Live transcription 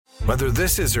Whether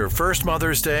this is her first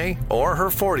Mother's Day or her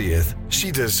 40th, she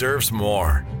deserves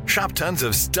more. Shop tons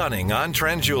of stunning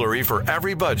on-trend jewelry for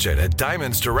every budget at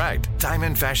Diamonds Direct.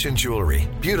 Diamond fashion jewelry,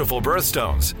 beautiful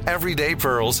birthstones, everyday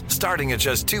pearls starting at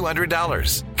just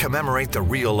 $200. Commemorate the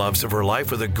real loves of her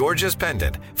life with a gorgeous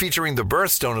pendant featuring the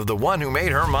birthstone of the one who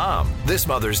made her mom. This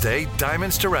Mother's Day,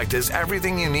 Diamonds Direct is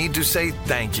everything you need to say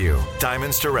thank you.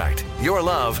 Diamonds Direct. Your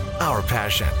love, our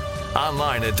passion.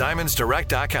 Online at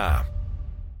diamondsdirect.com.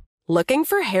 Looking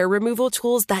for hair removal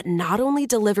tools that not only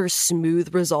deliver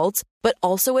smooth results, but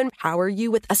also empower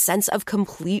you with a sense of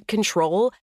complete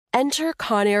control? Enter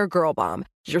Conair Girl Bomb,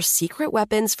 your secret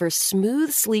weapons for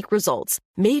smooth, sleek results,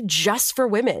 made just for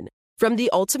women. From the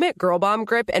ultimate Girl Bomb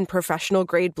grip and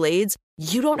professional-grade blades,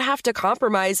 you don't have to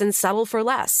compromise and settle for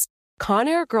less.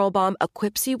 Conair Girl Bomb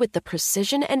equips you with the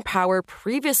precision and power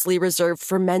previously reserved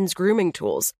for men's grooming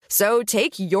tools. So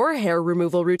take your hair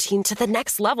removal routine to the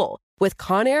next level with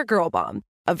Conair Girl Bomb.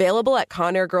 Available at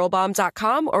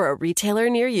ConairGirlBomb.com or a retailer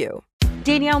near you.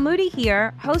 Danielle Moody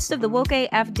here, host of the Woke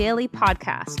AF Daily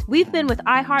podcast. We've been with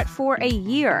iHeart for a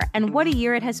year, and what a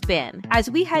year it has been.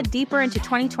 As we head deeper into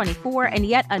 2024 and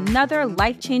yet another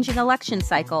life-changing election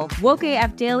cycle, Woke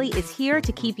AF Daily is here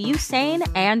to keep you sane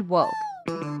and woke.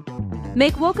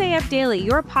 Make Woke AF Daily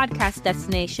your podcast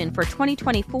destination for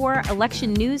 2024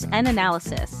 election news and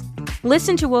analysis.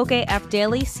 Listen to Woke AF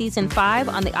Daily Season 5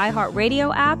 on the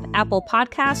iHeartRadio app, Apple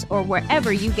Podcasts, or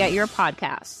wherever you get your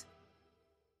podcasts.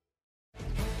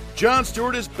 Jon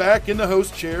Stewart is back in the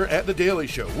host chair at The Daily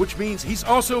Show, which means he's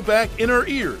also back in our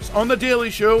ears on The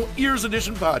Daily Show Ears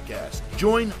Edition podcast.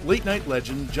 Join late-night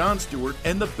legend Jon Stewart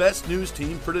and the best news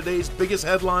team for today's biggest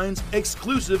headlines,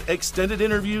 exclusive extended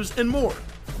interviews, and more.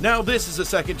 Now this is a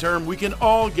second term we can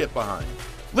all get behind.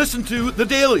 Listen to The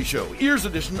Daily Show Ears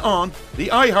Edition on the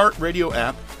iHeartRadio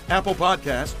app, Apple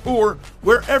Podcasts, or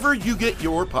wherever you get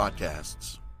your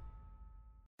podcasts.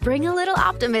 Bring a little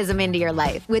optimism into your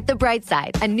life with The Bright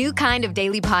Side, a new kind of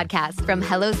daily podcast from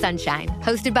Hello Sunshine,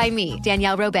 hosted by me,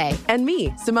 Danielle Robay. And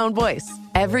me, Simone Boyce.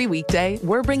 Every weekday,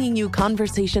 we're bringing you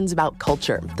conversations about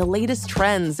culture, the latest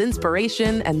trends,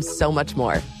 inspiration, and so much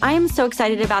more. I am so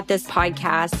excited about this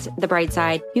podcast, The Bright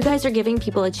Side. You guys are giving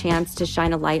people a chance to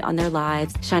shine a light on their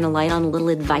lives, shine a light on a little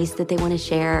advice that they want to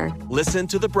share. Listen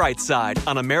to The Bright Side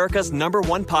on America's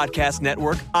 #1 podcast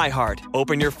network, iHeart.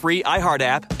 Open your free iHeart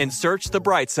app and search The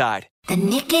Bright Side. The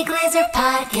Nikki Glaser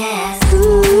Podcast.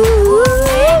 Ooh,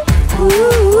 ooh,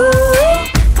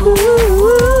 ooh,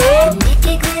 ooh. The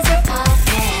Nikki Glaser Podcast.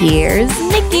 Here's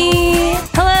Nikki.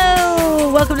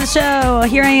 Hello, welcome to the show.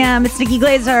 Here I am. It's Nikki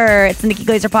Glaser. It's the Nikki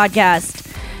Glaser Podcast.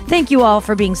 Thank you all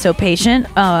for being so patient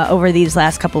over these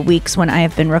last couple weeks when I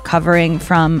have been recovering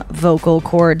from vocal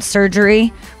cord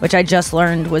surgery, which I just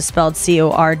learned was spelled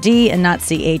C-O-R-D and not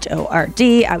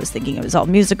C-H-O-R-D. I was thinking it was all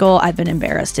musical. I've been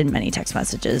embarrassed in many text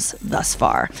messages thus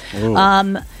far.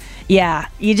 Yeah,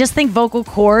 you just think vocal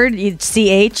cord, you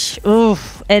CH,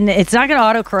 oof, and it's not going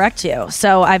to autocorrect you.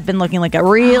 So I've been looking like a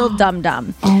real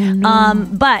dum-dum. Oh, no.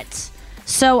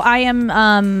 So I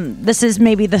am, this is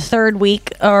maybe the third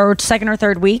week or second or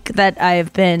third week that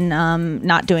I've been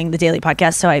not doing the daily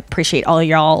podcast. So I appreciate all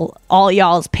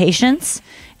y'all's patience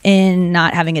in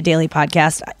not having a daily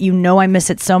podcast. You know I miss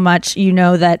it so much. You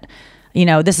know that,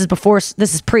 this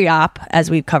is pre-op, as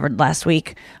we covered last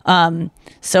week.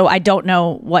 So I don't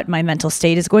know what my mental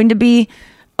state is going to be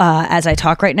as I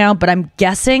talk right now, but I'm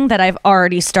guessing that I've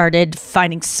already started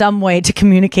finding some way to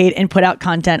communicate and put out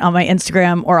content on my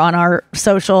Instagram or on our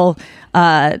social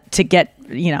to get,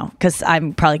 because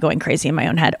I'm probably going crazy in my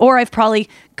own head. Or I've probably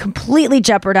completely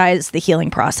jeopardized the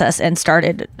healing process and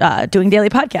started doing daily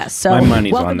podcasts. So my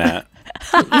money's on that.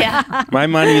 Yeah. My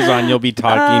money's on you'll be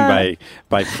talking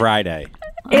by Friday.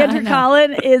 Andrew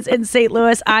Collin is in St.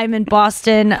 Louis. I'm in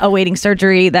Boston awaiting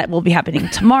surgery that will be happening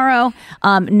tomorrow.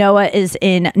 Noah is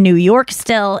in New York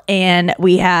still. And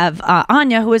we have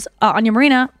Anya, who is Anya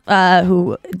Marina,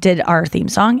 who did our theme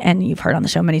song. And you've heard on the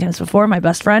show many times before, my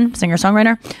best friend,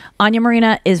 singer-songwriter. Anya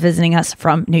Marina is visiting us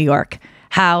from New York.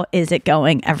 How is it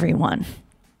going, everyone?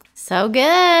 So good.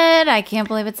 I can't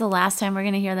believe it's the last time we're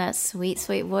going to hear that sweet,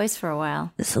 sweet voice for a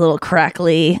while. This little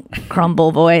crackly,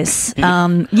 crumble voice. I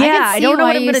don't know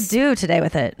what I'm going to do today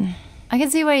with it. I can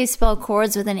see why you spell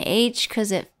chords with an H,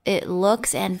 because it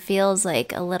looks and feels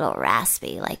like a little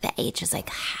raspy. Like the H is like,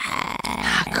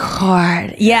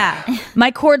 chord. Yeah.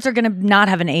 My chords are going to not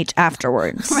have an H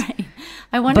afterwards. Right.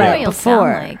 I wonder what you'll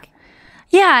sound like.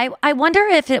 Yeah, I wonder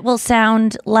if it will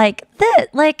sound like this.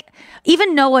 Like,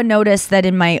 even Noah noticed that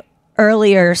in my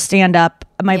earlier stand-up,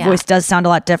 my voice does sound a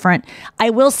lot different. I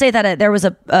will say that there's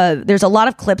a lot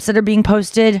of clips that are being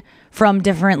posted from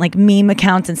different like meme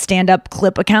accounts and stand-up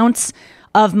clip accounts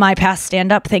of my past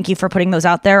stand-up. Thank you for putting those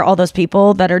out there. All those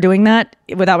people that are doing that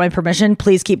without my permission,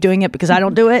 please keep doing it because I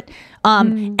don't do it.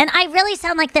 And I really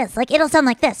sound like this. Like, it'll sound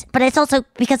like this, but it's also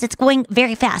because it's going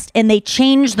very fast. And they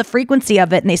change the frequency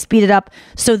of it and they speed it up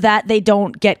so that they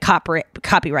don't get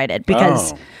copyrighted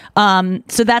because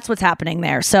so that's what's happening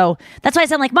there. So that's why I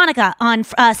sound like Monica on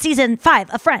season 5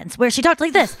 of Friends, where she talked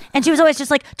like this and she was always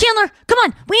just like, Chandler, come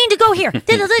on, we need to go here.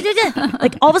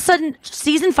 Like, all of a sudden,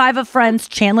 season 5 of Friends,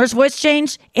 Chandler's voice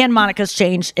changed and Monica's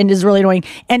changed and is really annoying.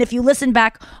 And if you listen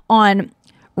back on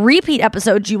repeat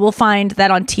episodes, you will find that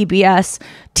on TBS,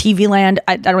 TV Land,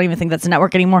 I don't even think that's a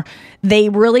network anymore, they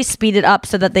really speed it up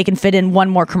so that they can fit in one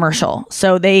more commercial.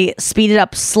 So they speed it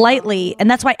up slightly,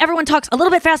 and that's why everyone talks a little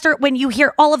bit faster when you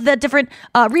hear all of the different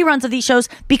reruns of these shows,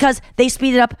 because they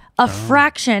speed it up a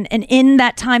fraction, and in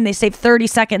that time they save 30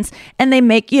 seconds and they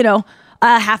make,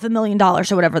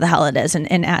 $500,000 or whatever the hell it is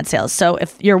in ad sales. So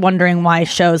if you're wondering why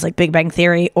shows like Big Bang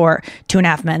Theory or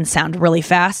 2.5 Men sound really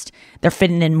fast, they're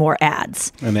fitting in more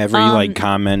ads. And every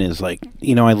comment is like,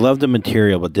 I love the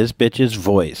material, but this bitch's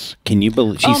voice, can you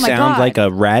believe she sounds like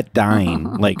a rat dying,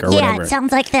 or whatever. Yeah, it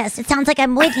sounds like this. It sounds like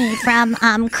I'm Whitney from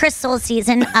Crystal's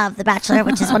season of The Bachelor,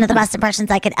 which is one of the best impressions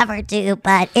I could ever do,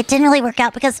 but it didn't really work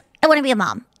out because I want to be a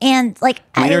mom. And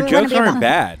her jokes aren't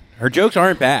bad. Her jokes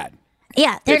aren't bad.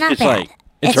 Yeah, they're not bad.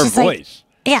 It's her voice.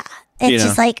 It's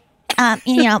just like, my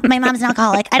mom's an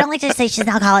alcoholic. I don't like to say she's an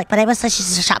alcoholic, but I will say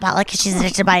she's a shopaholic because she's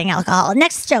addicted to buying alcohol.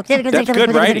 Next joke. That's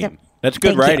good writing. That's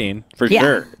good writing, for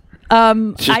sure.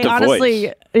 It's just I honestly,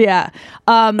 voice. yeah.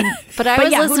 But I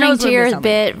was listening to your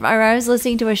bit, or I was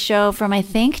listening to a show from, I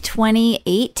think,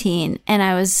 2018, and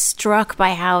I was struck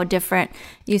by how different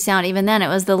you sound. Even then, it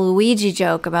was the Luigi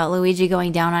joke about Luigi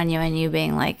going down on you and you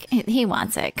being like, he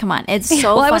wants it. Come on. It's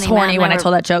so funny. I was horny when I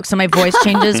told that joke, so my voice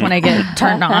changes when I get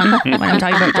turned on when I'm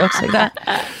talking about jokes like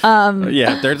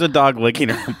that. There's a dog licking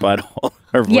her butthole.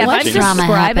 Yeah, if I'm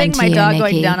describing my dog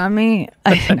going down on me,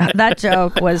 that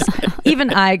joke was, even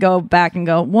I go back and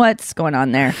go, what's going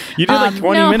on there? You did like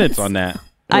 20 minutes on that.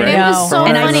 I know. It was so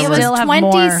and funny. It was 20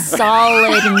 more.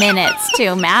 solid minutes,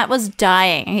 too. Matt was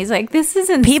dying. He's like, this is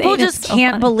insane. People just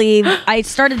can't believe. I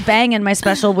started banging my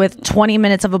special with 20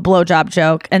 minutes of a blowjob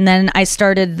joke. And then I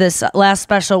started this last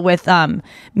special with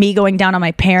me going down on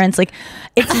my parents. Like,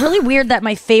 it's really weird that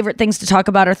my favorite things to talk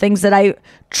about are things that I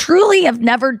truly have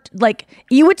never, like,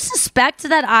 you would suspect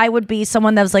that I would be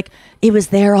someone that was like, it was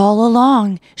there all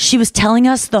along. She was telling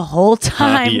us the whole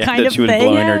time, kind that of she was thing.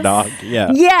 blowing her dog.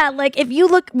 Yeah, like if you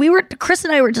look, Chris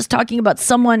and I were just talking about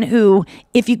someone who,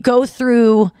 if you go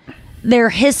through their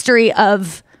history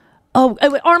of,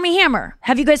 Armie Hammer.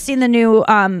 Have you guys seen the new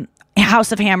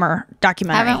House of Hammer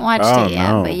documentary? I haven't watched it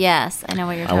yet, but yes, I know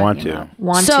what you're talking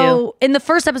about. So in the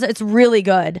first episode, it's really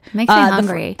good. Makes me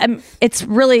hungry. It's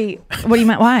really, what do you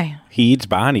mean? Why? He eats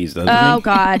bodies, doesn't he? Oh,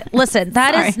 God. Listen,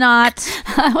 that is not.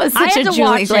 That was such a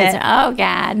Julie Glazer. Oh,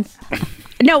 God.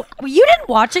 No, you didn't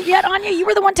watch it yet, Anya. You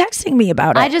were the one texting me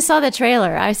about it. I just saw the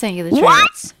trailer. I sent you the trailer.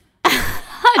 What?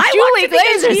 Julie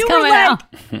Glazer's coming out.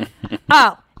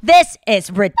 Oh, this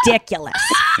is ridiculous.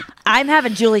 I'm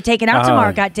having Julie taken out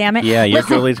tomorrow, goddammit. Yeah, your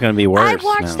Julie's going to be worse. I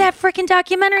watched that freaking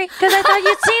documentary because I thought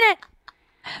you'd seen it.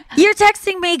 You're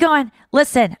texting me going,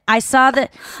 listen, I saw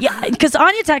that. Yeah, because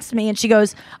Anya texted me and she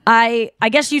goes, I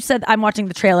guess you said I'm watching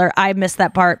the trailer. I missed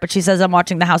that part, but she says I'm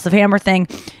watching the House of Hammer thing.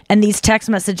 And these text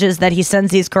messages that he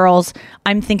sends these girls,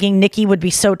 I'm thinking Nikki would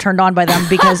be so turned on by them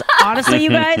because honestly,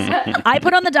 you guys, I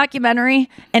put on the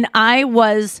documentary and I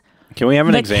was... Can we have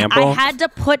an example? I had to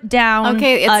put down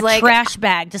a trash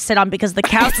bag to sit on because the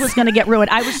couch was going to get ruined.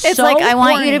 I was It's so like, I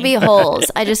want horny. you to be holes.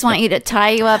 I just want you to tie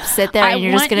you up, sit there, and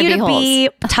you're just going to be holes. I want you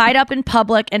to be tied up in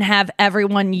public and have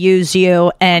everyone use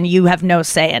you, and you have no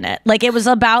say in it. Like, it was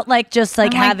about,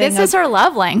 having... This is her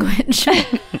love language.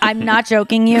 I'm not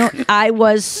joking you. I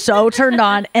was so turned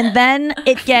on. And then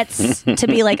it gets to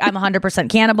be like, I'm 100%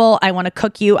 cannibal. I want to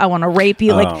cook you. I want to rape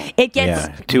you. It gets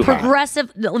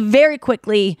progressive very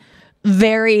quickly.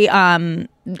 Very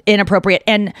inappropriate.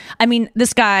 And I mean,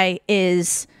 this guy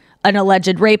is an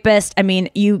alleged rapist. I mean,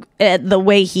 the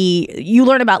way you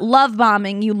learn about love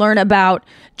bombing, you learn about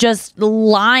just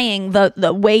lying,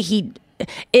 the way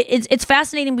it's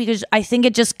fascinating because I think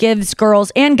it just gives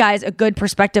girls and guys a good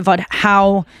perspective on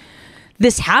how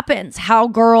this happens, how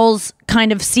girls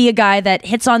kind of see a guy that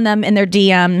hits on them in their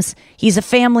DMs. He's a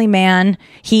family man.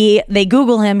 They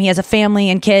Google him. He has a family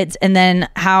and kids. And then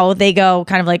how they go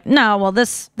kind of like, no, well,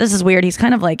 this is weird. He's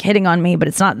kind of like hitting on me, but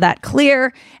it's not that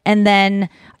clear. And then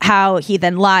how he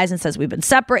then lies and says we've been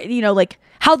separated, like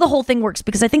how the whole thing works.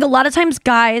 Because I think a lot of times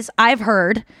guys I've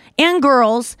heard and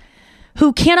girls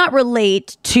who cannot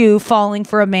relate to falling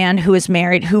for a man who is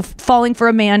married, falling for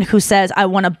a man who says, I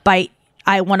want to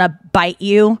bite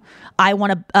you.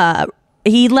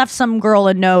 He left some girl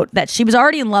a note that she was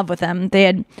already in love with him. They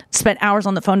had spent hours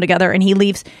on the phone together, and he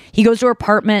leaves. He goes to her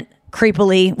apartment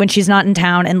creepily when she's not in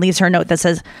town and leaves her a note that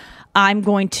says, I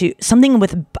want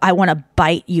to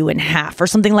bite you in half or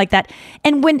something like that.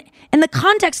 And when, in the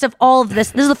context of all of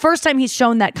this is the first time he's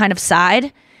shown that kind of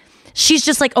side. She's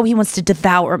just like, oh, he wants to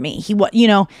devour me.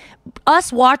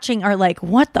 Us watching are like,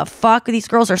 what the fuck? These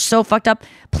girls are so fucked up.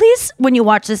 Please, when you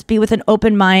watch this, be with an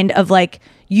open mind of like,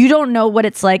 you don't know what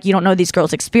it's like. You don't know these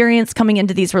girls' experience coming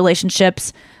into these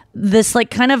relationships. This like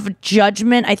kind of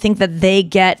judgment I think that they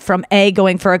get from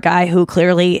going for a guy who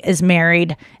clearly is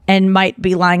married and might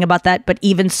be lying about that. But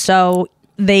even so,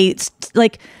 they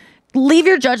like leave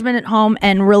your judgment at home.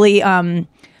 And really, I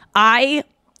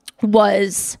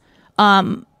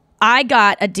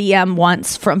got a DM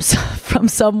once from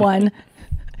someone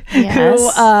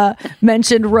who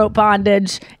mentioned rope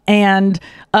bondage and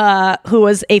who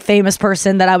was a famous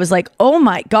person that I was like, oh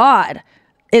my God,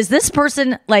 is this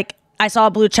person like, I saw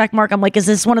a blue check mark. I'm like, is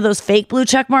this one of those fake blue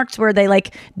check marks where they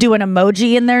like do an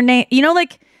emoji in their name? You know,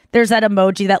 like there's that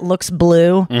emoji that looks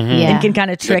blue and can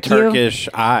kind of trick you. Turkish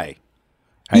eye.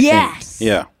 Yes. Think.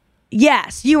 Yeah.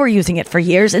 Yes, you were using it for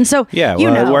years, and so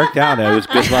it worked out. It was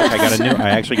good luck. I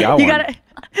actually got one. That's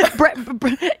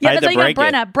how you got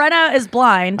Brenna. Brenna is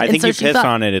blind. I think you piss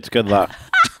on it. It's good luck.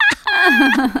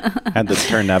 Had to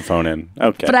turn that phone in.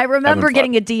 Okay. But I remember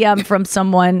getting a DM from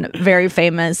someone very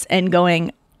famous and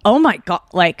going, "Oh my God!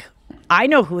 Like I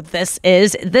know who this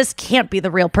is. This can't be the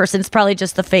real person. It's probably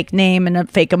just the fake name and a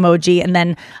fake emoji." And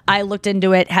then I looked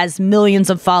into it, has millions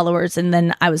of followers. And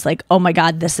then I was like, oh my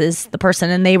God, this is the person.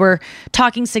 And they were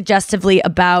talking suggestively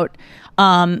about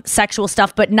sexual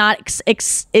stuff, but not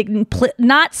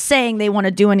saying they want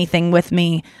to do anything with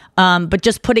me, but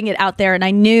just putting it out there. And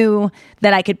I knew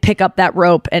that I could pick up that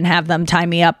rope and have them tie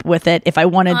me up with it if I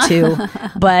wanted to.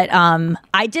 But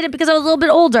I did it because I was a little bit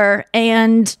older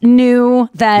and knew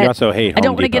that you also hate Home I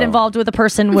don't want to get involved with a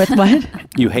person with what?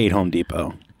 You hate Home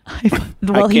Depot.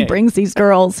 Well, he brings these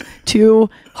girls to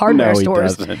hardware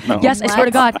stores. No. Yes, I swear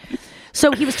to God.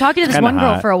 So he was talking to this one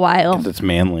girl for a while. It's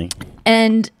manly.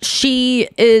 And she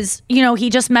is,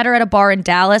 he just met her at a bar in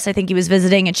Dallas. I think he was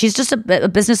visiting, and she's just a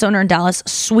business owner in Dallas.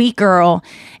 Sweet girl.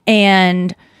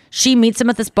 And she meets him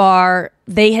at this bar.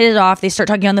 They hit it off. They start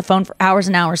talking on the phone for hours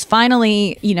and hours.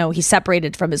 Finally, he's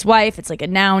separated from his wife. It's like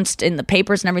announced in the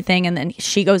papers and everything. And then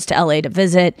she goes to LA to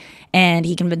visit, and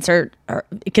he convinces her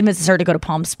to go to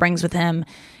Palm Springs with him.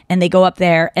 And they go up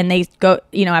there, and they go,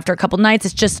 after a couple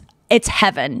nights, it's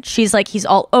heaven. She's like, he's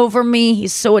all over me.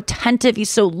 He's so attentive. He's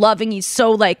so loving. He's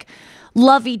so like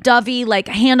lovey-dovey, like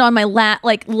hand on my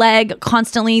leg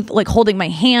constantly, like holding my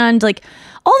hand, like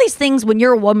all these things. When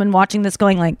you're a woman watching this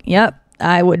going like, yep,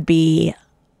 I would do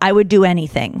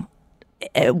anything.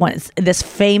 When this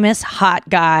famous hot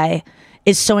guy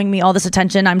is showing me all this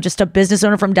attention. I'm just a business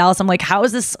owner from Dallas. I'm like, how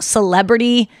is this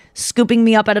celebrity scooping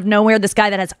me up out of nowhere? This guy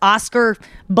that has Oscar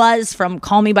buzz from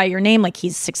Call Me By Your Name. Like,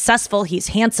 he's successful, he's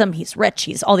handsome, he's rich,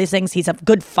 he's all these things. He's a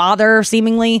good father,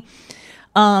 seemingly.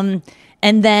 And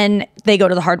then they go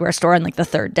to the hardware store on like the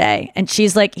third day. And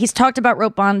she's like, he's talked about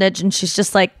rope bondage, and she's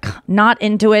just like not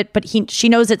into it. But she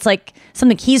knows it's like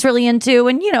something he's really into.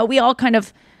 And, we all kind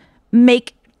of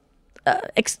make,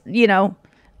 you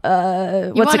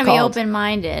what's want it to called? Be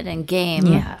open-minded and game.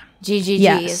 Yeah. GGG,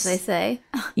 yes. as they say.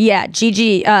 Yeah,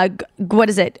 GG.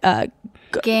 What is it?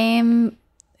 Game.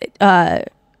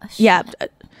 Yeah.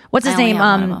 What's his name?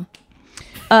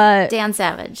 Dan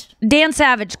Savage. Dan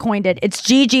Savage coined it. It's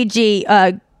GGG.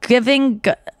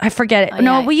 I forget it.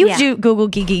 No, will you do Google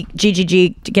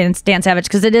GGG against Dan Savage,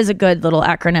 because it is a good little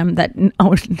acronym that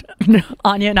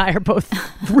Anya and I are both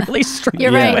really strong.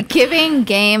 You're right. With. Giving,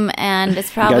 game, and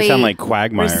it's probably. You guys sound like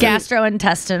Quagmire.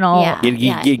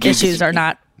 Gastrointestinal issues are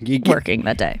not working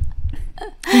that day.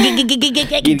 That's what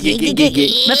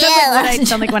I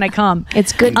sound like when I come.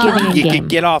 It's good giving and game.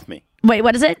 Get off me. Wait,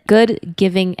 what is it? Good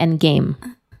giving and game.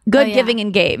 Good giving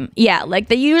and game. Yeah, like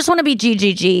you just want to be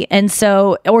GGG, and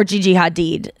so, or Gigi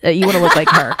Hadid. You want to look like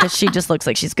her, because she just looks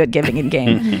like she's good giving and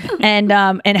game, and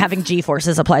having G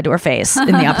forces applied to her face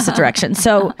in the opposite direction.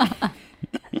 So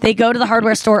they go to the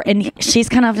hardware store, and she's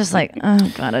kind of just like,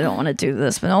 oh God, I don't want to do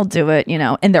this, but I'll do it,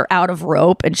 And they're out of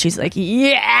rope, and she's like,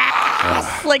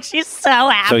 yes, like she's so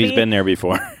happy. So he's been there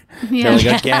before. Yeah.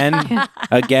 They're like,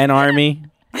 again, Army.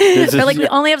 They're like, we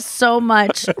only have so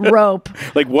much rope.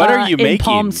 Like, what are you in making?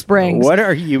 Palm Springs. What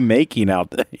are you making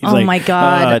out there? He's Oh my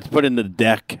God. It's put in the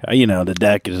deck. The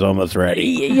deck is almost ready.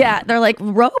 Yeah, they're like,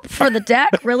 rope for the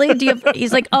deck? Really?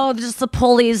 He's like, oh, just the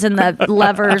pulleys and the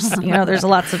levers. There's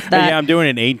lots of that. Yeah, I'm doing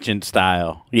an ancient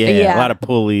style. Yeah, a lot of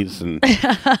pulleys and.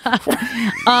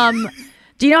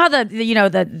 Do you know how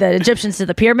the Egyptians did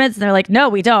the pyramids? And they're like, no,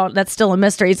 we don't. That's still a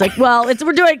mystery. He's like, well,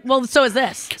 so is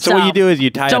this. So what you do is you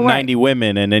tie up 90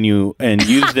 women and then you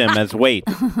use them as weight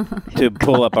to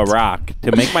pull up a rock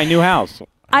to make my new house.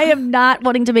 I am not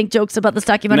wanting to make jokes about this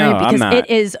documentary because it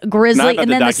is grisly. And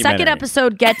then the second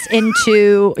episode gets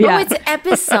into it's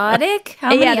episodic? How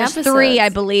many there's episodes? 3, I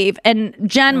believe. And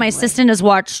Jen, my assistant, has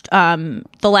watched the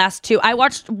last 2. I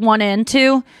watched 1 and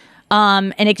 2.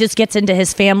 And it just gets into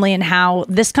his family and how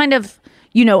this kind of,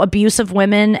 abuse of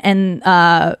women and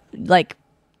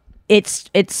it's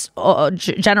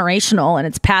generational and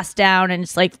it's passed down, and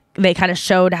it's like they kind of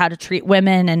showed how to treat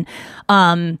women,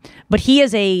 and but he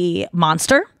is a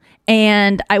monster.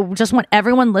 And I just want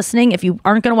everyone listening, if you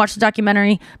aren't going to watch the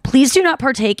documentary, please do not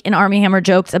partake in Armie Hammer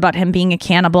jokes about him being a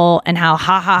cannibal and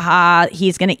how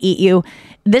he's going to eat you.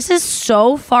 This is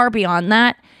so far beyond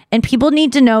that. And people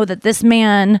need to know that this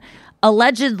man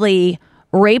allegedly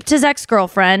raped his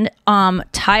ex-girlfriend,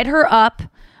 tied her up,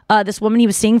 this woman he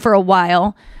was seeing for a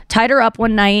while, tied her up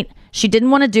one night. She didn't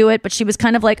want to do it, but she was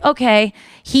kind of like, okay.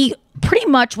 He pretty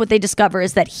much, what they discover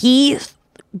is that he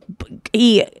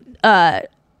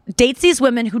dates these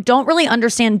women who don't really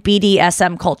understand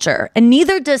BDSM culture. And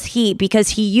neither does he, because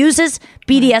he uses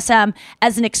BDSM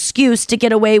as an excuse to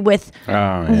get away with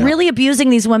really abusing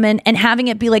these women and having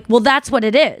it be like, well, that's what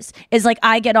it is like,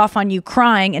 I get off on you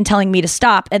crying and telling me to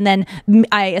stop. And then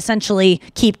I essentially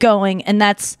keep going. And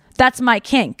that's my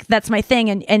kink. That's my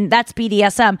thing. And that's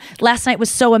BDSM. Last night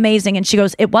was so amazing. And she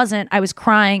goes, it wasn't. I was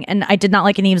crying and I did not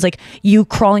like it. And he was like, you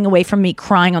crawling away from me,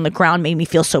 crying on the ground made me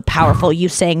feel so powerful. You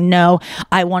saying no,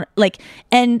 I want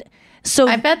and so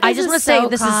I bet I just want to say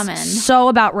this common. is so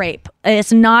about rape.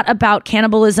 It's not about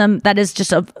cannibalism. That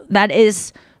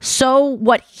is so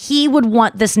what he would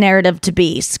want this narrative to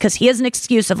be, because he has an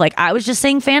excuse of like, I was just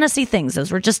saying fantasy things.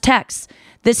 Those were just texts.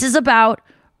 This is about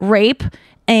rape.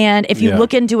 And if you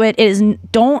look into it,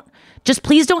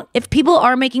 please don't, if people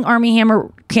are making Armie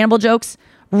Hammer cannibal jokes,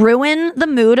 ruin the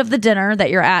mood of the dinner that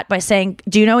you're at by saying,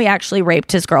 do you know he actually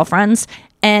raped his girlfriends?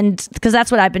 And because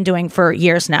that's what I've been doing for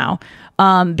years now.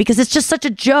 Because it's just such a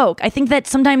joke. I think that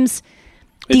sometimes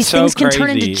these things can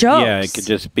turn into jokes. Yeah, it could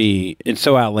just be, it's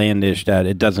so outlandish that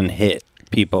it doesn't hit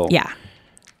people. Yeah.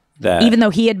 That even though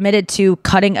he admitted to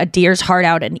cutting a deer's heart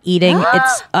out and eating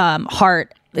its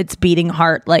heart, its beating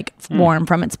heart, like warm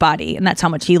from its body, and that's how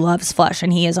much he loves flesh.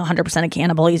 And he is 100% a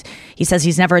cannibal. He says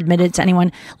he's never admitted to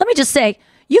anyone. Let me just say,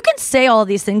 you can say all of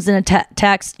these things in a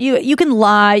text. You can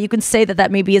lie. You can say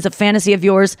that maybe is a fantasy of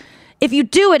yours. If you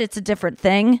do it, it's a different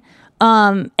thing.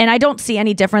 And I don't see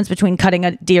any difference between cutting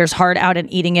a deer's heart out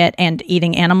and eating it and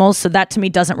eating animals. So that to me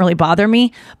doesn't really bother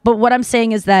me. But what I'm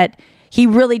saying is that he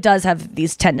really does have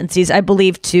these tendencies, I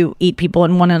believe, to eat people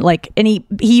and want to and he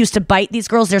used to bite these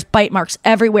girls. There's bite marks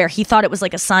everywhere. He thought it was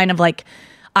like a sign of like,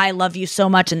 I love you so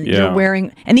much. And you're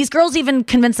wearing, and these girls even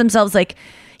convince themselves like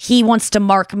he wants to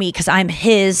mark me because I'm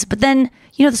his. But then,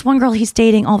 this one girl he's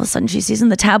dating, all of a sudden she sees in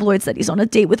the tabloids that he's on a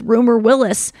date with Rumor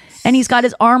Willis and he's got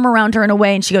his arm around her in a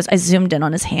way. And she goes, I zoomed in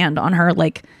on his hand on her,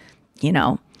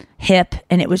 hip.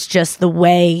 And it was just the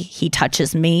way he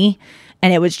touches me.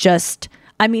 And it was just,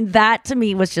 that to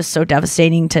me was just so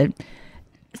devastating to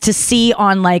see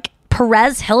on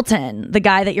Perez Hilton, the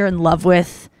guy that you're in love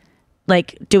with,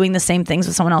 doing the same things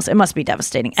with someone else. It must be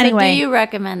devastating. So anyway, do you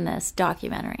recommend this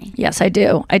documentary? Yes, I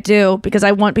do. I do, because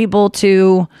I want people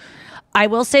to. I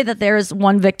will say that there is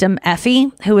one victim,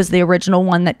 Effie, who was the original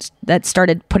one that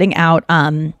started putting out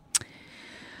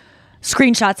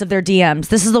screenshots of their DMs.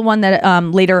 This is the one that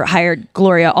later hired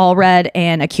Gloria Allred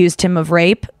and accused him of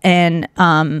rape and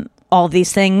all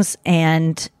these things.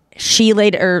 And she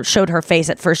later showed her face.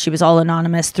 At first, she was all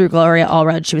anonymous through Gloria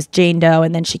Allred. She was Jane Doe,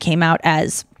 and then she came out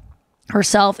as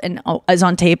herself and is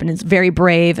on tape and is very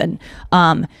brave. And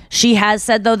she has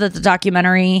said, though, that the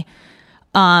documentary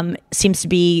seems to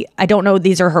be, I don't know,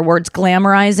 these are her words,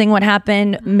 glamorizing what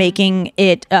happened, making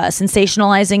it,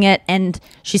 sensationalizing it. And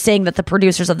she's saying that the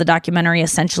producers of the documentary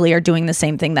essentially are doing the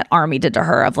same thing that Armie did to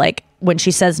her, of when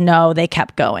she says no, they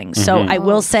kept going. So I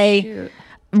will say,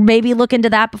 maybe look into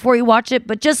that before you watch it,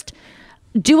 but just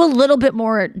do a little bit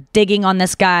more digging on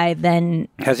this guy than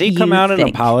has he come out and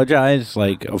apologized,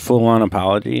 a full-on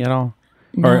apology at all?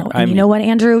 No. You know what,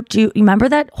 Andrew? Do you remember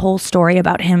that whole story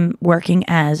about him working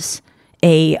as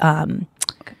a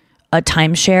a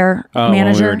timeshare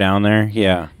manager. When we were down there?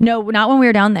 Yeah. No, not when we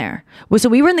were down there. So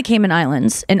we were in the Cayman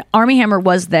Islands, and Armie Hammer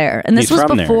was there. And this was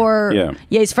before... Yeah,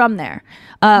 he's from there.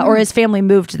 Or his family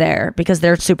moved there because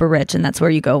they're super rich, and that's where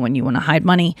you go when you want to hide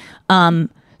money.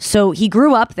 So he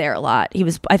grew up there a lot. He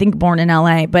was, I think, born in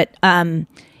LA. But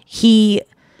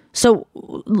So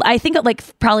I think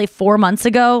like probably 4 months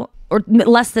ago, or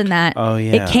less than that,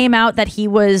 it came out that he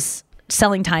was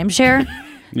selling timeshares,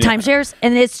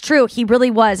 and it's true, he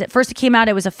really was. At first it came out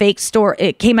it was a fake story.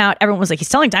 It came out, everyone was like, he's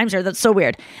selling timeshares, that's so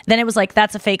weird. Then it was like,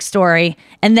 that's a fake story,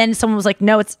 and then someone was like,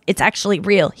 no, it's actually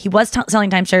real. He was selling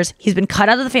timeshares. He's been cut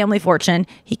out of the family fortune.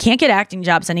 He can't get acting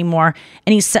jobs anymore,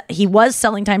 and he was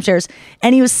selling timeshares,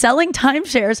 and he was selling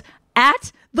timeshares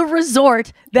at the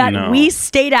resort that we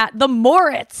stayed at, the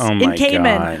Moritz in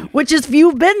Cayman, which is, if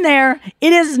you've been there,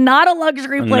 it is not a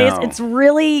luxury place. No. It's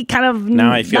really kind of...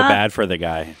 Now I feel bad for the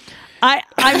guy. I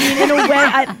mean, in a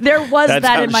way, there was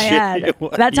that in my head.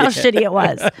 That's how shitty it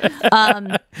was.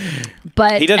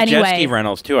 But he does anyway, jet ski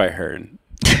rentals too, I heard.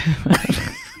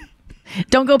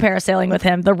 Don't go parasailing with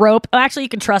him. The rope. Oh, actually, you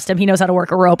can trust him. He knows how to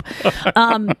work a rope.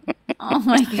 Oh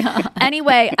my God.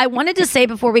 Anyway, I wanted to say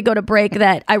before we go to break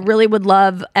that I really would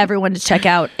love everyone to check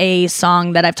out a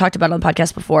song that I've talked about on the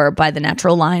podcast before by The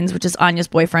Natural Lines, which is Anya's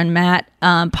boyfriend, Matt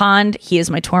Pond. He is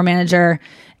my tour manager,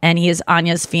 and he is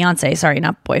Anya's fiance. Sorry,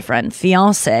 not boyfriend,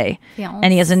 fiance.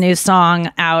 And he has a new song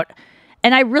out.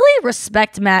 And I really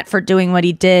respect Matt for doing what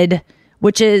he did,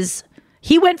 which is...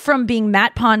 He went from being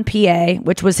Matt Pond PA,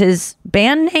 which was his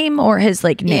band name or his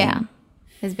name? Yeah,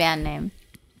 his band name.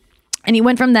 And he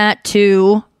went from that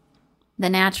to...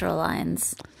 The Natural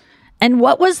Lines. And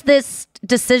what was this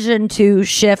decision to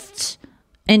shift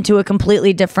into a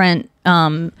completely different...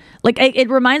 it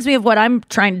reminds me of what I'm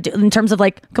trying to do in terms of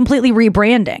completely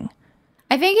rebranding.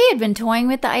 I think he had been toying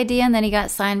with the idea, and then he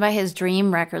got signed by his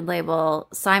dream record label.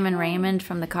 Simon Raymond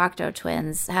from the Cocteau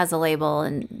Twins has a label,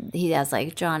 and he has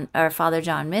Father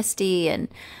John Misty and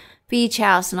Beach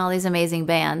House and all these amazing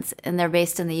bands, and they're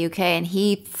based in the UK. And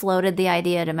he floated the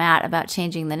idea to Matt about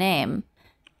changing the name,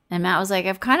 and Matt was like,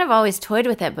 "I've kind of always toyed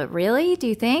with it, but really, do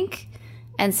you think?"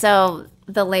 And so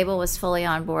the label was fully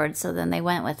on board. So then they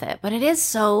went with it. But it is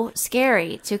so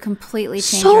scary to completely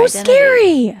change your identity. So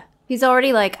scary. He's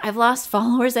already I've lost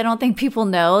followers. I don't think people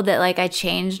know that I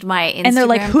changed my Instagram and they're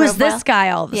like, who's profile. this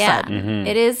guy all of a sudden? Mm-hmm.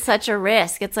 It is such a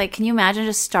risk. It's can you imagine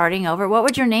just starting over? What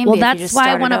would your name be if you just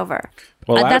started over?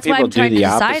 Well, a lot of people do the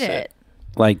opposite.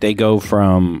 They go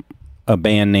from a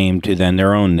band name to then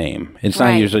their own name. It's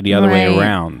not usually the other way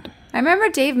around. I remember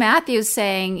Dave Matthews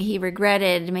saying he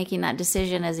regretted making that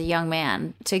decision as a young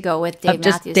man to go with Dave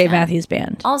Matthews. Dave Matthews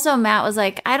Band. Also, Matt was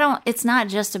like, it's not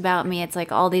just about me. It's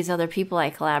all these other people I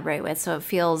collaborate with. So it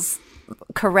feels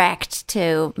correct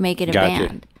to make it a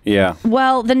band. Yeah.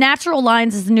 Well, The Natural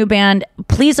Lines is the new band.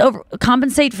 Please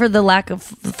compensate for the lack of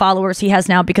followers he has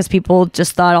now, because people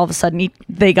just thought all of a sudden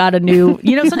they got a new...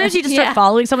 sometimes you just start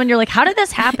following someone, you're like, how did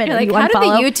this happen? You're how did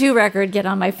the U2 record get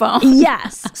on my phone?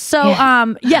 Yes. So,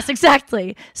 yes,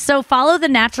 exactly. So follow The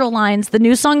Natural Lines. The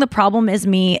new song, The Problem Is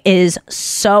Me, is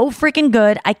so freaking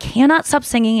good. I cannot stop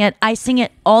singing it. I sing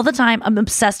it all the time. I'm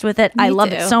obsessed with it. I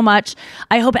love it so much.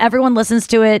 I hope everyone listens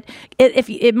to it.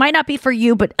 It might not be for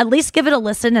you, but at least give it a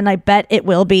listen. And I bet it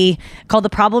will be. Called The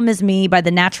Problem Is Me by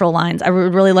The Natural Lines. I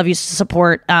would really love you to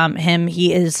support him.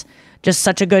 He is just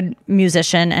such a good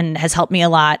musician and has helped me a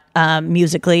lot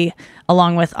musically,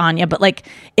 along with Anya. But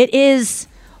it is,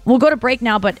 we'll go to break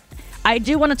now, but I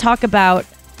do want to talk about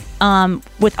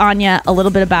with Anya a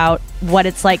little bit about what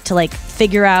it's like to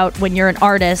figure out when you're an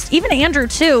artist. Even Andrew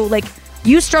too,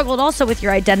 you struggled also with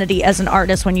your identity as an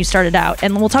artist when you started out.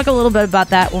 And we'll talk a little bit about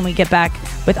that when we get back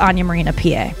with Anya Marina,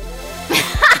 PA.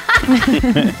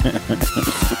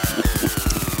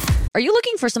 Are you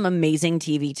looking for some amazing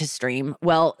TV to stream?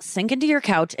 Well, sink into your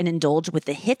couch and indulge with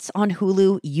the hits on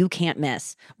Hulu you can't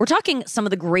miss. We're talking some of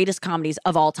the greatest comedies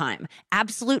of all time.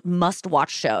 Absolute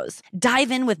must-watch shows. Dive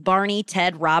in with Barney,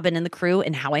 Ted, Robin, and the crew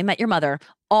in How I Met Your Mother.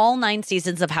 All 9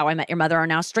 seasons of How I Met Your Mother are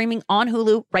now streaming on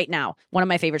Hulu right now. One of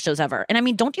my favorite shows ever. And I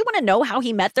mean, don't you want to know how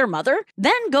he met their mother?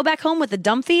 Then go back home with the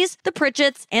Dumfies, the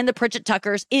Pritchetts, and the Pritchett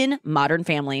Tuckers in Modern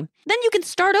Family. Then you can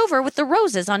start over with the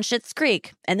Roses on Schitt's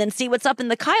Creek. And then see what's up in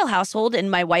the Kyle household in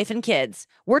My Wife and Kids.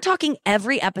 We're talking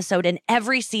every episode and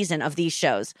every season of these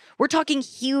shows. We're talking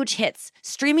huge hits,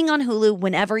 streaming on Hulu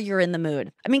whenever you're in the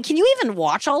mood. I mean, can you even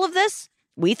watch all of this?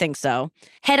 We think so.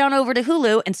 Head on over to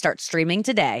Hulu and start streaming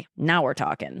today. Now we're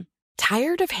talking.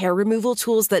 Tired of hair removal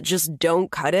tools that just don't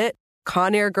cut it?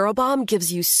 Conair Girl Bomb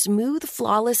gives you smooth,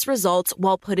 flawless results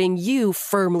while putting you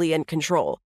firmly in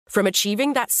control. From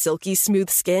achieving that silky smooth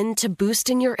skin to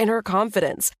boosting your inner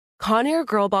confidence, Conair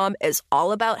Girl Bomb is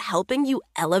all about helping you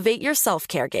elevate your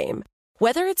self-care game.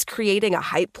 Whether it's creating a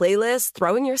hype playlist,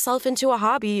 throwing yourself into a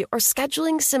hobby, or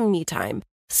scheduling some me time,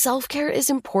 self-care is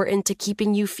important to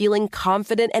keeping you feeling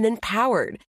confident and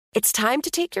empowered. It's time to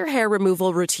take your hair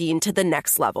removal routine to the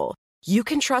next level. You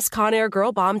can trust Conair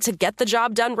Girl Bomb to get the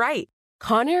job done right.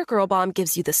 Conair Girl Bomb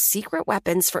gives you the secret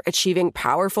weapons for achieving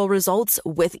powerful results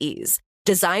with ease.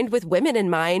 Designed with women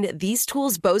in mind, these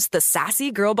tools boast the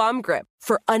sassy Girl Bomb grip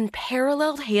for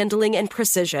unparalleled handling and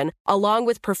precision, along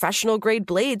with professional-grade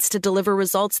blades to deliver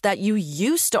results that you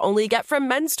used to only get from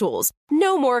men's tools.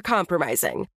 No more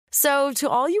compromising. So, to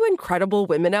all you incredible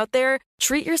women out there,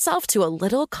 treat yourself to a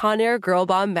little Conair Girl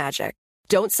Bomb magic.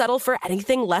 Don't settle for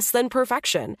anything less than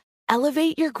perfection.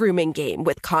 Elevate your grooming game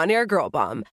with Conair Girl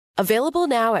Bomb. Available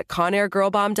now at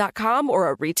ConairGirlBomb.com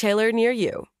or a retailer near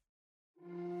you.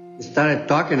 Started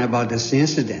talking about this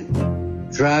incident.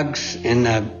 Drugs and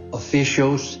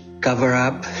officials cover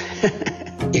up.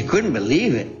 You couldn't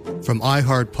believe it. From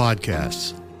iHeart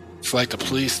Podcasts. It's like the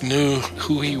police knew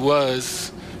who he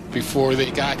was before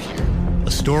they got here. A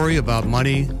story about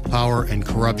money, power, and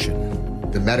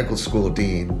corruption. The medical school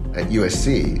dean at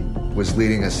USC was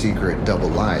leading a secret double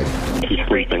life. She's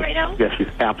breathing right now? Yes, she's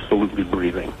absolutely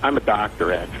breathing. I'm a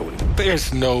doctor, actually.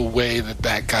 There's no way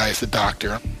that guy's a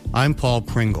doctor. I'm Paul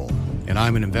Pringle, and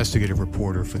I'm an investigative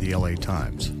reporter for the LA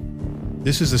Times.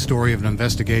 This is the story of an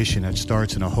investigation that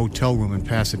starts in a hotel room in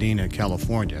Pasadena,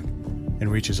 California,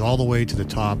 and reaches all the way to the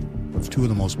top of two of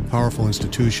the most powerful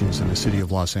institutions in the city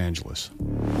of Los Angeles.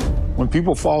 When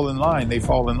people fall in line, they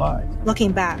fall in line.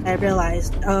 Looking back, I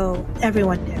realized,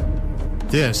 everyone knew.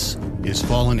 This is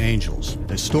Fallen Angels,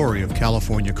 the story of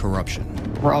California corruption.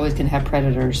 We're always going to have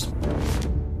predators.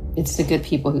 It's the good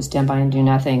people who stand by and do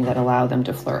nothing that allow them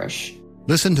to flourish.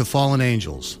 Listen to Fallen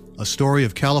Angels, a story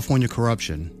of California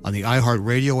corruption on the iHeart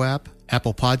Radio app,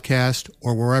 Apple Podcast,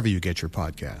 or wherever you get your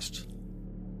podcasts.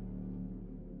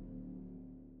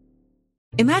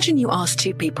 Imagine you ask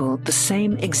two people the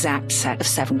same exact set of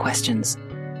 7 questions.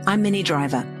 I'm Minnie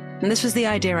Driver, and this was the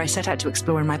idea I set out to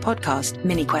explore in my podcast,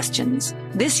 Mini Questions.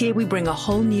 This year, we bring a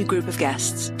whole new group of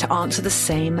guests to answer the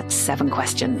same 7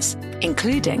 questions,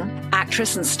 including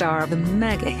actress and star of the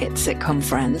mega-hit sitcom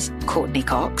Friends, Courtney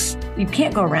Cox. You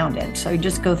can't go around it, so you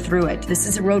just go through it. This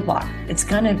is a roadblock. It's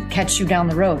going to catch you down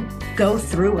the road. Go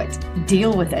through it.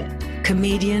 Deal with it.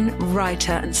 Comedian,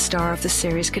 writer, and star of the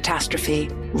series Catastrophe,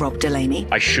 Rob Delaney.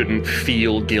 I shouldn't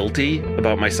feel guilty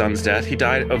about my son's death. He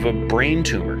died of a brain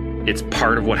tumor. It's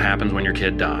part of what happens when your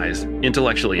kid dies.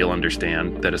 Intellectually, you'll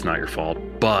understand that it's not your fault,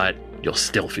 but you'll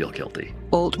still feel guilty.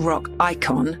 Alt-rock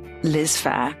icon, Liz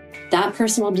Phair. That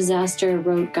personal disaster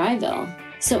wrote Guyville.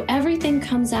 So everything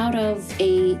comes out of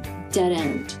a dead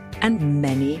end. And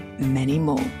many, many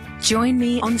more. Join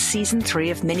me on Season 3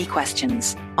 of Mini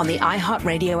Questions on the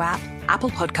iHeartRadio app, Apple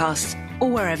Podcasts, or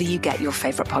wherever you get your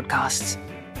favorite podcasts.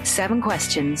 7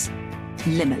 questions,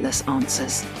 limitless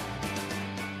answers.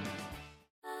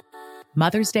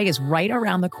 Mother's Day is right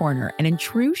around the corner, and in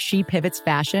true She Pivots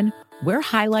fashion, we're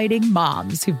highlighting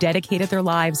moms who've dedicated their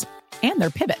lives and their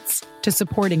pivots to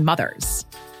supporting mothers.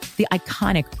 The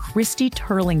iconic Christy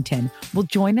Turlington will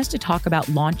join us to talk about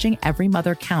launching Every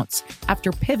Mother Counts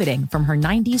after pivoting from her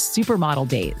 90s supermodel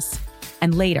days.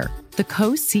 And later, the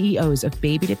co-CEOs of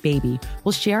Baby to Baby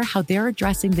will share how they're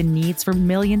addressing the needs for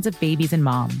millions of babies and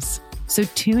moms. So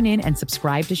tune in and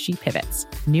subscribe to She Pivots.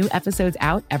 New episodes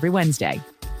out every Wednesday.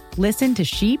 Listen to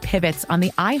She Pivots on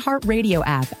the iHeartRadio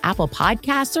app, Apple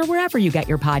Podcasts, or wherever you get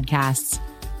your podcasts.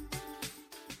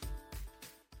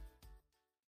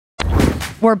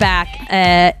 We're back.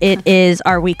 It is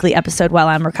our weekly episode while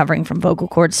I'm recovering from vocal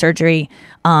cord surgery.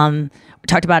 We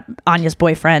talked about Anya's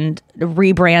boyfriend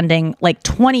rebranding like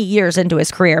 20 years into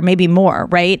his career, maybe more,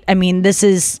 right? I mean, this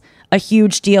is a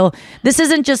huge deal. This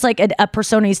isn't just like a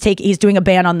persona he's doing a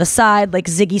band on the side, like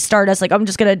Ziggy Stardust. Like,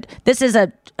 this is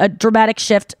a dramatic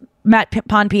shift. Matt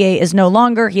Ponpier is no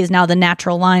longer. He is now the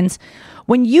Natural Lines.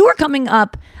 When you were coming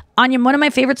up, Anya, one of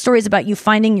my favorite stories about you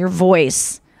finding your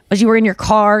voice was you were in your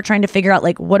car trying to figure out,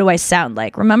 like, what do I sound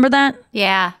like? Remember that?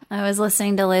 Yeah. I was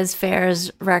listening to Liz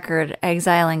Phair's record,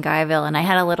 Exile in Guyville, and I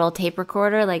had a little tape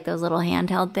recorder, like those little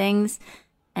handheld things.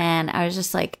 And I was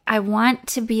just like, I want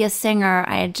to be a singer.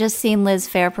 I had just seen Liz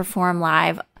Phair perform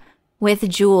live with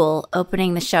Jewel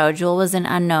opening the show. Jewel was an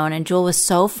unknown, and Jewel was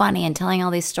so funny and telling all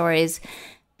these stories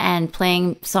and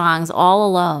playing songs all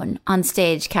alone on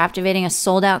stage, captivating a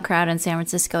sold-out crowd in San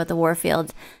Francisco at the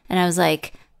Warfield. And I was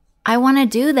like, I want to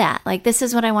do that. Like, this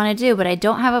is what I want to do, but I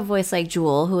don't have a voice like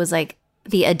Jewel, who was like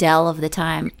the Adele of the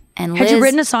time. And Had you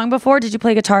written a song before? Did you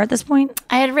play guitar at this point?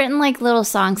 I had written like little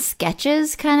song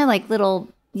sketches, kind of like little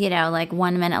like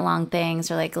 1 minute long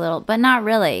things or like little, but not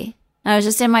really. I was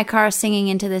just in my car singing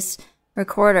into this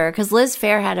recorder because Liz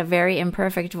Phair had a very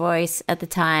imperfect voice at the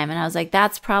time, and I was like,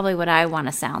 that's probably what I want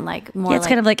to sound like. More, it's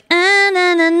kind of like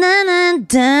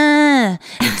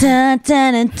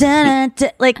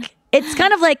like it's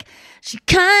kind of like she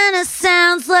kind of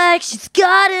sounds like she's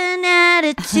got an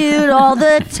attitude all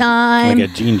the time, like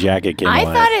a jean jacket came I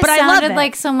alive. thought it But I sounded love it.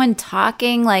 like someone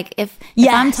talking. Like if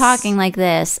I'm talking like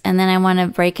this, and then I want to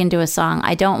break into a song,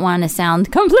 I don't want to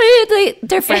sound completely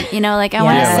different. Like I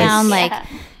want to sound like.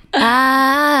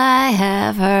 I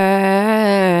have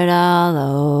heard all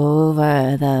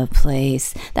over the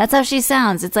place. That's how she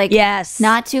sounds. It's like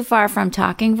not too far from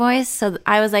talking voice. So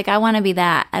I was like, I want to be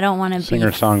that. I don't want to be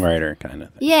singer-songwriter kind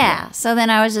of thing. Yeah. So then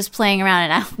I was just playing around,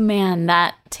 and man,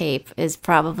 that tape is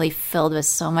probably filled with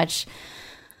so much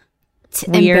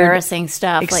embarrassing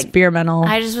stuff, experimental.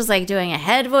 I just was like doing a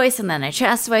head voice and then a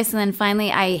chest voice, and then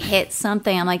finally I hit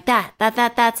something. I'm like,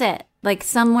 that's it. Like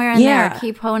somewhere in there,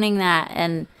 keep honing that.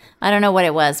 And I don't know what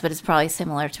it was, but it's probably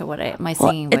similar to what my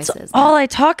singing voice is. All I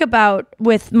talk about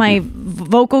with my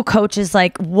vocal coach is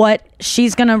like what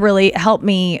she's going to really help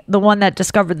me. The one that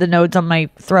discovered the nodes on my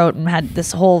throat and had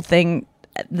this whole thing,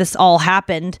 this all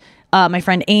happened. My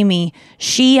friend Amy,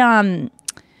 she's going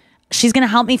to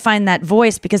help me find that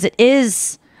voice because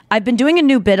I've been doing a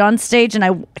new bit on stage and I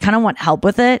kind of want help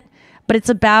with it, but it's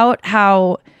about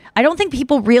how I don't think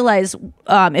people realize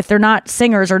if they're not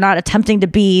singers or not attempting to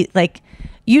be like,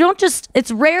 you don't just, it's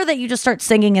rare that you just start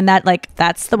singing and that like,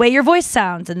 that's the way your voice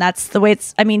sounds. And that's the way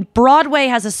Broadway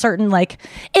has a certain like,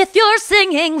 if you're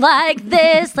singing like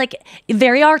this, like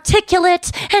very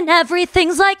articulate and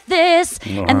everything's like this.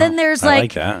 And then there's I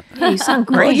like that. You sound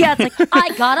great. Yeah. It's like,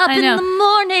 I got up in the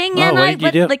morning and what I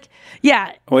did you do? like,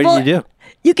 yeah. What did you do?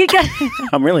 You could get.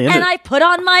 I'm really into and it. I put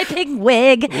on my pink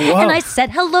wig and I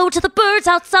said hello to the birds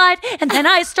outside and then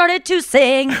I started to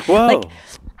sing. Whoa. Like,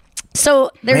 so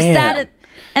there's that.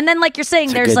 And then like you're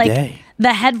saying, there's like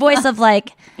the head voice of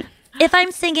like, if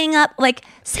I'm singing up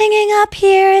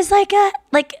here is like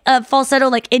a falsetto,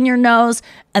 like in your nose.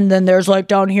 And then there's like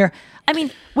down here. I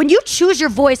mean, when you choose your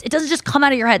voice, it doesn't just come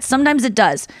out of your head. Sometimes it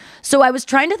does. So I was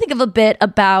trying to think of a bit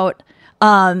about,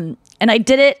 and I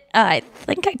did it, I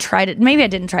think I tried it. Maybe I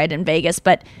didn't try it in Vegas,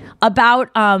 but about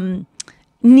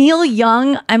Neil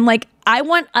Young. I'm like, I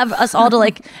want us all to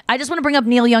like, I just want to bring up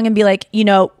Neil Young and be like,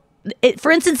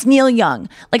 for instance, Neil Young,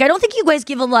 like I don't think you guys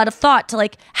give a lot of thought to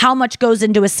like how much goes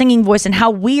into a singing voice and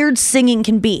how weird singing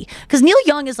can be. Because Neil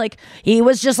Young is like, he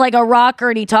was just like a rocker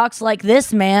and he talks like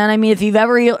this, man. I mean, if you've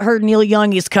ever heard Neil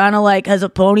Young, he's kind of like has a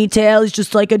ponytail. He's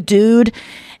just like a dude.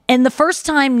 And the first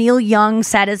time Neil Young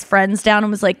sat his friends down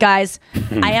and was like, guys,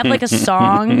 I have like a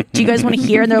song. Do you guys want to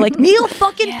hear? And they're like, Neil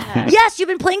fucking, yes, you've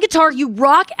been playing guitar. You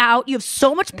rock out. You have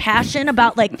so much passion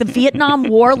about like the Vietnam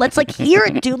War. Let's like hear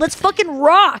it, dude. Let's fucking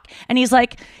rock. And he's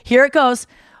like, here it goes.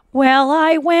 Well,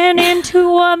 I went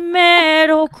into a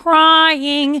meadow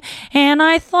crying and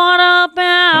I thought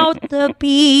about the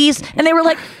bees. And they were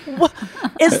like, what?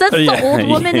 Is that the old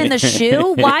woman in the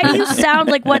shoe? Why do you sound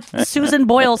like what Susan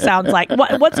Boyle sounds like?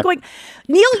 What's going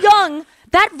Neil Young,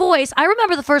 that voice, I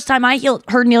remember the first time I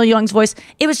heard Neil Young's voice,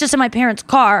 it was just in my parents'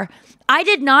 car. I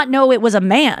did not know it was a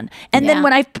man. And then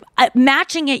when I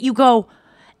matching it, you go,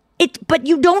 but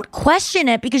you don't question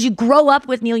it because you grow up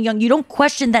with Neil Young. You don't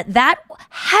question that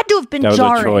had to have been jarring.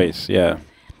 That was a choice, yeah.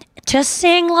 To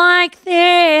sing like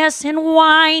this and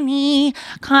whiny,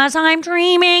 cause I'm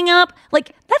dreaming up.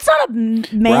 Like, that's not a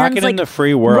man's Rockin' like, in the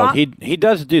free world. He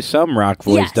does do some rock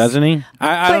voice, doesn't he?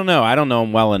 I don't know. I don't know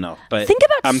him well enough. But think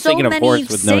about I'm so thinking of many horse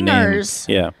with singers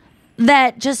no name. Yeah.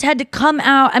 that just had to come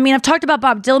out. I mean, I've talked about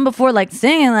Bob Dylan before, like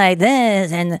singing like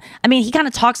this. And I mean, he kind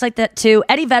of talks like that too.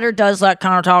 Eddie Vedder does like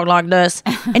kind of talk like this.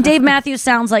 And Dave Matthews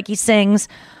sounds like he sings.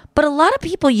 But a lot of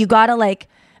people, you gotta like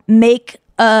make,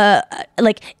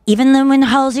 like even then when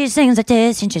Halsey sings like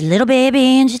this and she's a little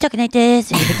baby and she's talking like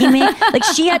this and she's looking at me, like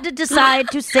she had to decide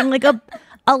to sing like a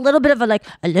little bit of a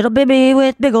little baby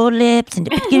with big old lips and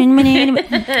but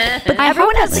I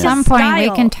hope at some point we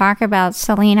can talk about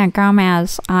Selena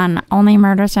Gomez on Only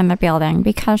Murders in the Building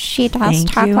because she does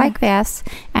talk like this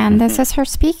and this is her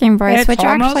speaking voice, it's which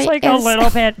almost actually like is a little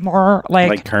bit more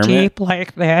like deep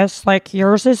like this. Like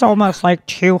yours is almost like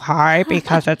too high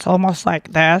because it's almost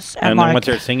like this. And then what's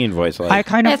her singing voice like?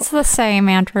 It's the same,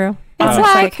 Andrew. It's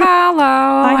like, hello,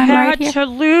 I had to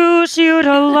lose you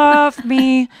to love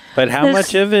me. But how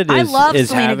much of it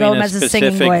is having a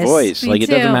specific voice? Like, it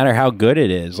doesn't matter how good it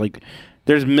is. Like,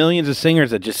 there's millions of singers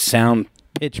that just sound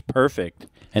pitch perfect,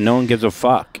 and no one gives a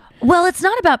fuck. Well, it's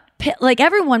not about, like,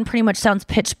 everyone pretty much sounds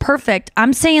pitch perfect.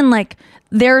 I'm saying, like,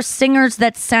 there are singers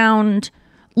that sound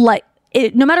like,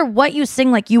 no matter what you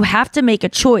sing, like, you have to make a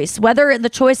choice, whether the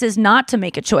choice is not to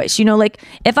make a choice. You know, like,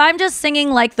 if I'm just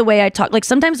singing like the way I talk, like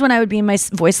sometimes when I would be in my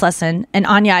voice lesson, and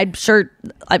Anya,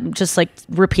 I'm just like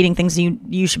repeating things,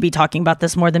 you should be talking about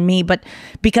this more than me, but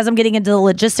because I'm getting into the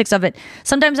logistics of it,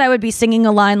 sometimes I would be singing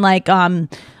a line like, I'm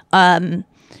trying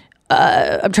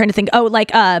to think,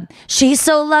 she's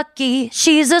so lucky,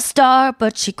 she's a star,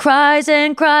 but she cries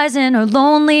and cries in her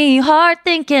lonely heart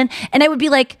thinking, and I would be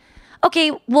like,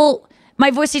 okay, well, my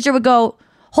voice teacher would go,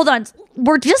 hold on,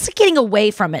 we're just getting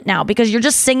away from it now because you're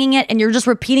just singing it and you're just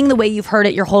repeating the way you've heard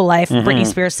it your whole life, Britney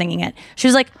Spears singing it. She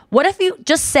was like, what if you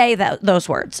just say those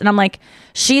words? And I'm like,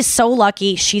 she's so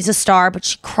lucky, she's a star, but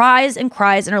she cries and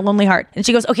cries in her lonely heart. And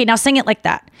she goes, okay, now sing it like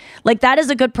that. Like, that is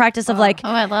a good practice of like, oh,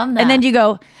 I love that. And then you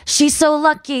go, she's so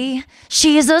lucky,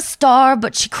 she's a star,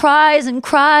 but she cries and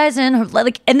cries in her,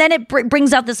 like, and then it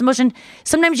brings out this emotion.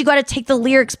 Sometimes you got to take the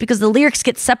lyrics because the lyrics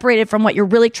get separated from what you're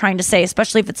really trying to say,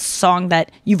 especially if it's a song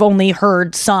that you've only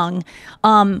heard sung.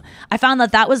 I found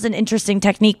that was an interesting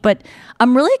technique, but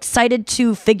I'm really excited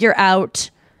to figure out,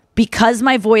 because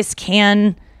my voice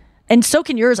can, and so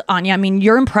can yours, Anya. I mean,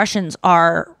 your impressions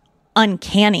are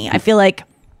uncanny. I feel like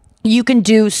you can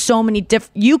do so many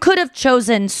you could have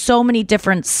chosen so many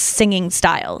different singing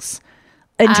styles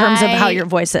in terms of how your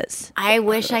voice is. I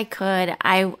wish I could.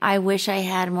 I wish I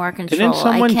had more control.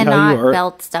 I cannot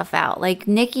belt stuff out. Like,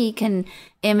 Nikki can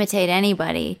imitate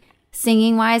anybody.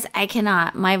 Singing wise, I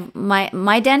cannot.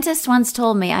 My dentist once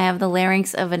told me I have the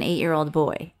larynx of an 8-year-old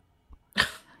boy.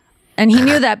 And he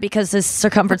knew that because his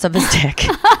circumference of his dick.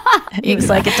 He was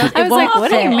like, I was like,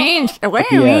 what do you mean? What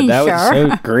do you mean, that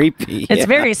was so creepy. It's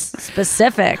very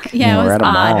specific. Yeah, it was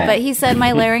odd. But he said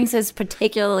my larynx is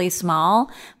particularly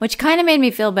small, which kind of made me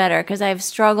feel better because I've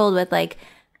struggled with, like,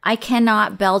 I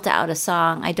cannot belt out a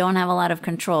song. I don't have a lot of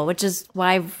control, which is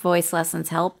why voice lessons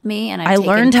helped me. And I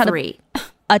learned how to.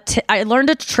 I learned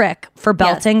a trick for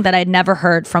belting that I'd never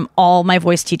heard from all my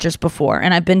voice teachers before.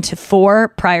 And I've been to 4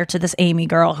 prior to this Amy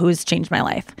girl who's changed my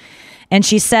life. And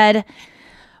she said,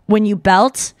 when you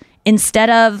belt, instead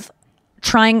of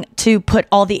trying to put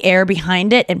all the air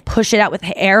behind it and push it out with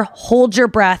air, hold your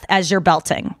breath as you're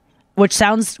belting, which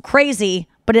sounds crazy,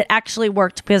 but it actually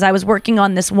worked because I was working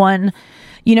on this one,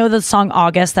 you know, the song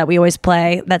August that we always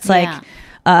play. That's like,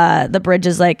 the bridge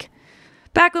is like,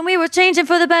 back when we were changing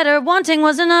for the better, wanting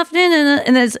was enough,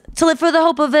 and there's to live for the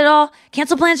hope of it all.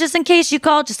 Cancel plans just in case you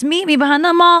call, just meet me behind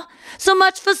the mall. So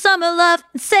much for summer love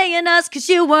and saying us, cause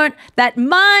you weren't that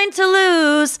mine to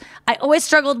lose. I always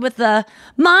struggled with the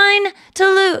mine to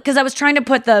lose, cause I was trying to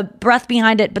put the breath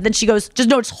behind it, but then she goes,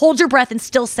 just hold your breath and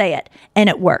still say it. And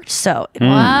it worked. So you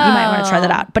might want to try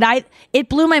that out. But it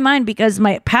blew my mind because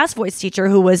my past voice teacher,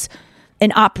 who was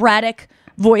an operatic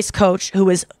voice coach who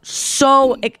was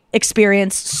so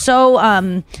experienced,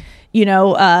 so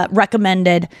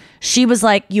recommended, she was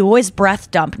like, you always breath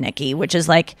dump, Nikki, which is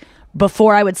like,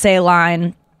 before I would say a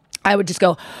line, I would just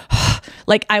go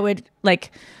like, I would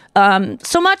like,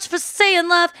 so much for saying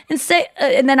love, and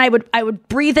then I would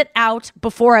breathe it out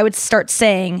before I would start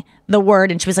saying the word.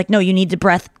 And she was like, no, you need to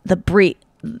breathe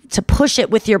to push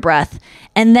it with your breath.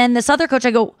 And then this other coach,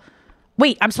 I go,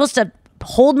 wait, I'm supposed to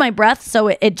hold my breath. So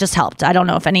it just helped. I don't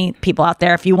know if any people out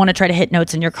there, if you want to try to hit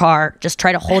notes in your car, just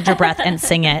try to hold your breath and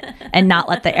sing it and not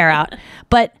let the air out.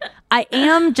 But I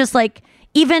am just like,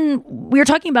 even we were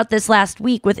talking about this last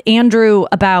week with Andrew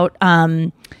about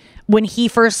when he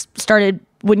first started,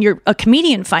 when you're a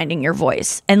comedian, finding your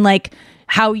voice and like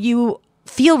how you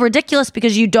feel ridiculous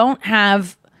because you don't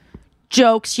have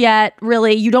jokes yet,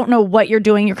 really. You don't know what you're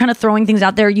doing. You're kind of throwing things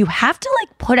out there. You have to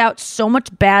like put out so much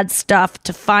bad stuff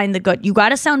to find the good. You got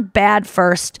to sound bad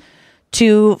first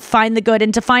to find the good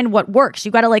and to find what works.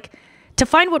 You got to like, to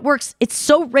find what works. It's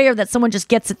so rare that someone just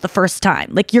gets it the first time.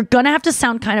 Like, you're going to have to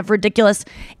sound kind of ridiculous.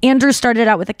 Andrew started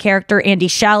out with a character, Andy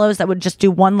Shallows, that would just do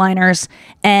one-liners.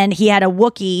 And he had a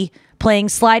Wookiee playing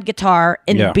slide guitar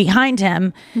behind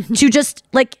him to just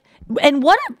like, and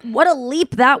what a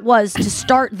leap that was to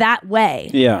start that way.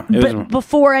 Yeah. But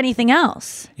before anything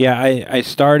else. Yeah, I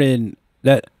started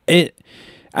that.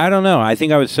 I don't know. I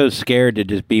think I was so scared to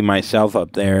just be myself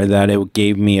up there that it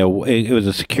gave me it was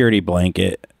a security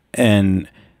blanket. And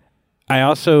I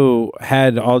also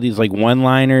had all these like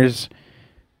one-liners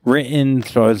written.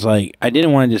 So I was like, I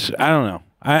didn't want to just, I don't know.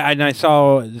 I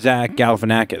saw Zach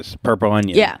Galifianakis, Purple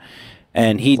Onion. Yeah.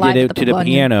 And he did it to the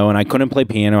piano, and I couldn't play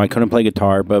piano, I couldn't play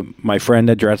guitar, but my friend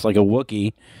that dressed like a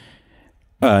Wookiee,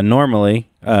 normally,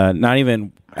 not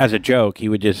even as a joke, he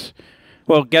would just,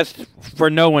 well, guess for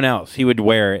no one else, he would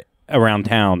wear it around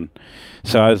town.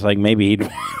 So I was like, maybe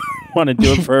he'd want to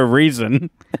do it for a reason.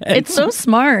 It's so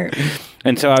smart.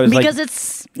 And so I was because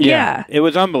it's it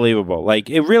was unbelievable. Like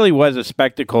it really was a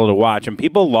spectacle to watch, and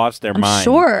people lost their mind.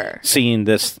 Sure, seeing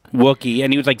this Wookiee,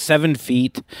 and he was like 7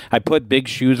 feet. I put big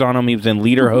shoes on him. He was in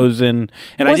lederhosen,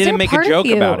 and I didn't make a joke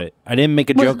about it. I didn't make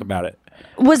a joke about it.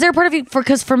 Was there a part of you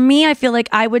because for me, I feel like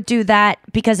I would do that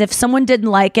because if someone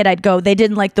didn't like it, I'd go, they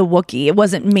didn't like the Wookiee. It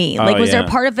wasn't me. Like, was there a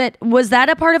part of it? Was that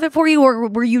a part of it for you, or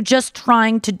were you just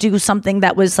trying to do something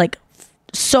that was like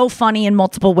so funny in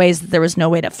multiple ways that there was no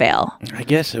way to fail? I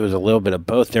guess it was a little bit of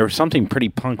both. There was something pretty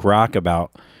punk rock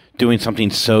about doing something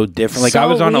so different. Like I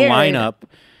was on a lineup,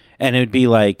 and it would be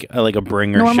like a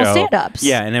bringer normal show. Stand-ups.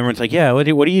 Yeah, and everyone's like, "Yeah, what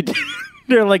do you do?"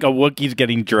 They're like, a Wookiee's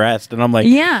getting dressed, and I'm like,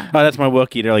 "Yeah, oh, that's my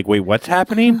Wookiee." They're like, "Wait, what's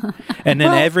happening?" And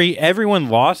then everyone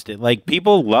lost it. Like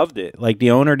people loved it. Like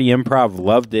the owner of the Improv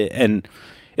loved it. And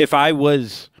if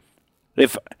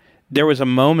there was a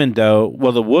moment though,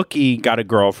 well, the Wookiee got a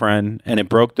girlfriend, and it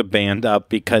broke the band up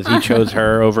because he chose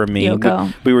her over me.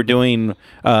 We were doing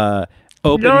open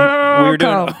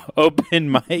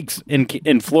mics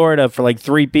in Florida for like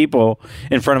 3 people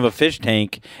in front of a fish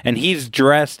tank, and he's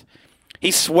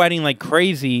sweating like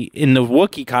crazy in the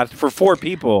Wookiee costume for 4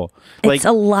 people. It's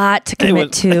a lot to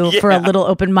commit to for a little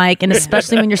open mic, and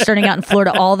especially when you're starting out in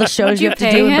Florida, all the shows you have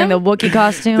to do and bring the Wookiee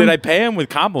costume. Did I pay him with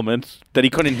compliments that he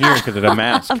couldn't hear because of the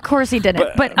mask? Of course he didn't.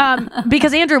 But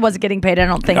because Andrew wasn't getting paid, I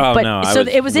don't think. Oh, but no, so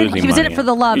he was in it for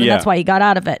the love, and that's why he got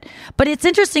out of it. But it's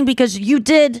interesting because you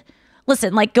did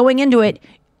listen, like going into it.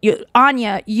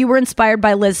 Anya, you were inspired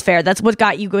by Liz Phair. That's what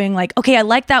got you going like, okay, I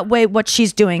like that way, what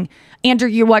she's doing. Andrew,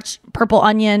 you watch Purple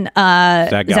Onion,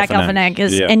 Zach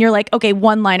Galifianakis, and you're like, okay,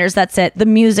 one-liners, that's it. The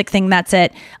music thing, that's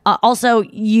it. Also,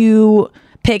 you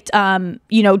picked, Jack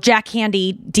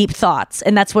Handey, Deep Thoughts,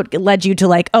 and that's what led you to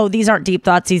like, oh, these aren't deep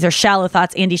thoughts, these are shallow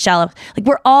thoughts, Andy Shallow. Like,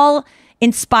 we're all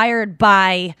inspired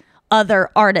by other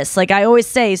artists. Like, I always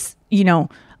say,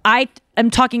 I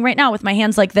am talking right now with my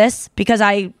hands like this because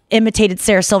I imitated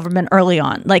Sarah Silverman early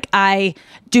on. Like I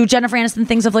do Jennifer Aniston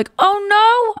things of like,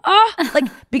 oh no, like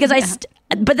because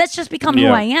but that's just become who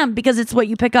I am because it's what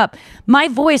you pick up. My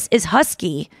voice is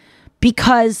husky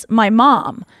because my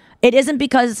mom. It isn't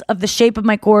because of the shape of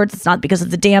my cords. It's not because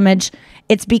of the damage.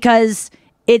 It's because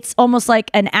it's almost like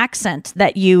an accent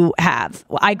that you have.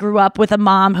 I grew up with a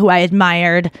mom who I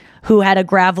admired, who had a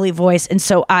gravelly voice, and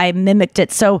so I mimicked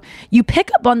it. So you pick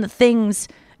up on the things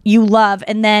you love,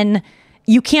 and then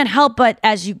you can't help but,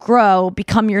 as you grow,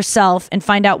 become yourself and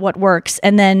find out what works.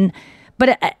 And then,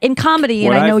 but in comedy,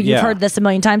 and I know you've heard this a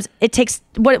million times, it takes,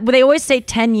 what they always say,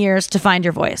 10 years to find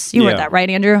your voice. You heard that, right,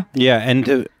 Andrew? Yeah,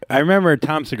 and I remember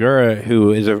Tom Segura,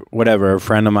 who is a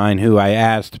friend of mine, who I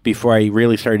asked before I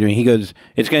really started doing, he goes,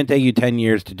 it's going to take you 10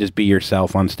 years to just be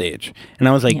yourself on stage. And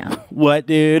I was like, what,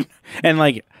 dude? And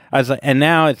like, I was like, and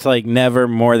now it's like never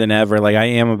more than ever. Like I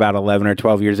am about 11 or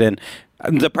 12 years in.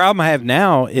 The problem I have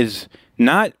now is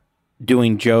not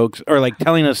doing jokes or like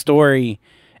telling a story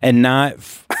and not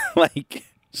like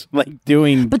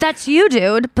doing. But that's you,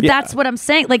 dude. But that's what I'm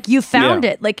saying. Like you found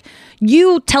it. Like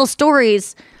you tell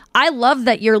stories. I love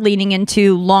that you're leaning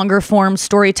into longer form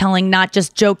storytelling, not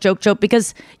just joke,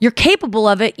 because you're capable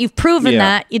of it. You've proven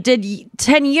that. You did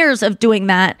 10 years of doing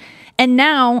that. And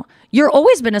now you're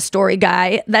always been a story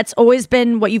guy. That's always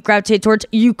been what you've gravitated towards.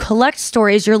 You collect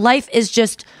stories. Your life is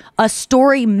just a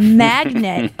story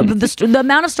magnet. The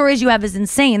amount of stories you have is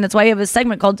insane. That's why you have a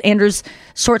segment called Andrew's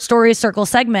Short Story Circle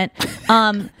segment.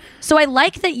 So I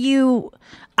like that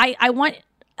I want...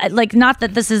 Like, not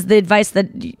that this is the advice that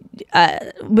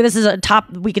this is a top,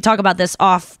 we could talk about this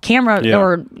off camera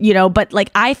or, but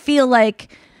like, I feel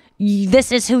like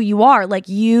this is who you are. Like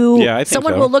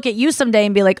someone will look at you someday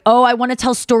and be like, oh, I want to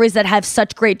tell stories that have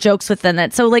such great jokes within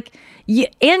it. So like,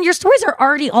 and your stories are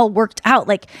already all worked out.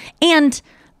 Like, and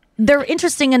they're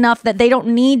interesting enough that they don't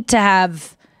need to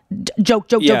have joke,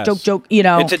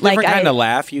 it's a different kind of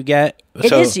laugh you get.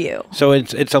 It is you. So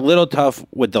it's a little tough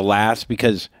with the laughs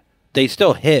because they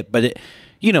still hit, but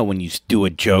when you do a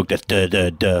joke that's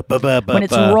when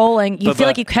it's rolling, you feel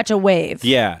like you catch a wave.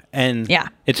 Yeah, and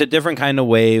it's a different kind of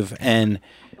wave. And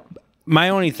my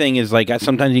only thing is like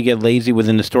sometimes you get lazy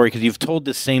within the story because you've told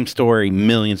the same story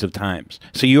millions of times,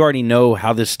 so you already know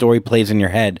how this story plays in your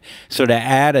head. So to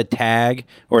add a tag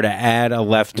or to add a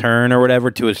left turn or whatever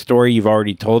to a story you've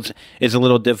already told is a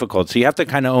little difficult. So you have to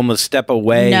kind of almost step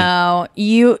away. No,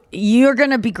 you're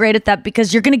gonna be great at that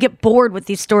because you're gonna get bored with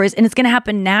these stories and it's gonna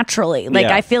happen naturally. Like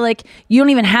I feel like you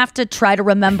don't even have to try to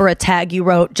remember a tag you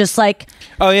wrote. Just like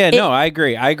I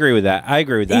agree with that.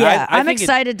 Yeah, I'm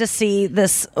excited to see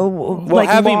this.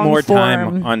 Having more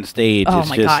time on stage is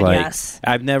my just God, like yes.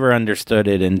 I've never understood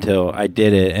it until I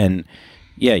did it, and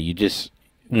you just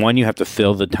you have to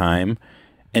fill the time,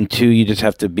 and 2, you just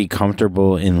have to be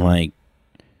comfortable in like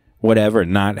whatever,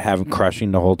 not have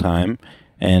crushing the whole time.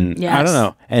 And I don't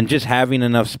know, and just having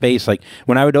enough space. Like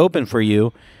when I would open for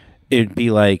you, it'd be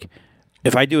like,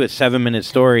 if I do a 7-minute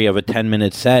story of a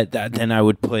 10-minute set, then I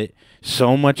would put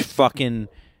so much fucking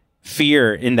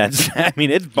fear in that set. I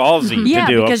mean, it's ballsy to do. Yeah,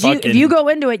 because if you go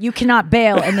into it, you cannot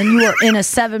bail, and then you are in a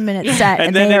 7-minute set,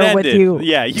 and they are with you.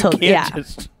 Yeah, you can't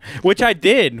just... Which I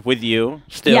did with you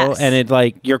still, and it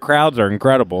like, your crowds are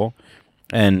incredible,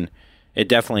 and it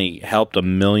definitely helped a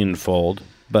millionfold.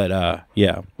 But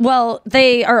yeah. Well,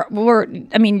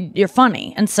 I mean, you're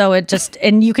funny. And so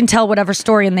and you can tell whatever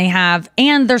story and they have.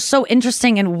 And they're so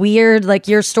interesting and weird. Like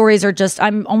your stories are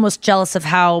I'm almost jealous of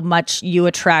how much you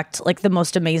attract like the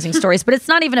most amazing stories. But it's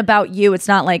not even about you. It's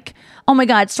not like, oh my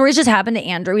God, stories just happened to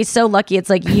Andrew. He's so lucky. It's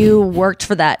like you worked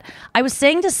for that. I was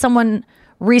saying to someone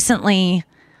recently,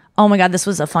 oh my God, this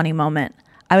was a funny moment.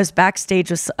 I was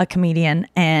backstage with a comedian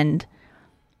and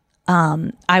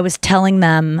I was telling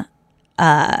them,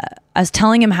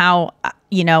 him how,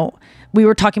 we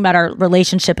were talking about our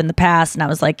relationship in the past. And I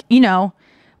was like,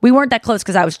 we weren't that close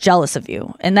because I was jealous of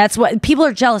you. And that's what people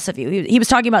are jealous of you. He was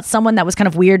talking about someone that was kind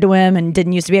of weird to him and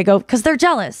didn't used to be. I go, because they're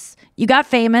jealous. You got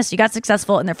famous, you got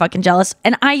successful, and they're fucking jealous.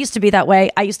 And I used to be that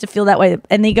way. I used to feel that way.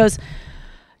 And he goes,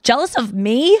 jealous of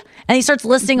me? And he starts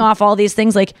listing off all these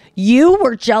things like, you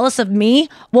were jealous of me?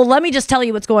 Well, let me just tell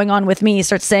you what's going on with me. He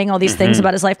starts saying all these things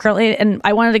about his life currently. And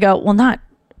I wanted to go, well, not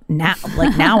now,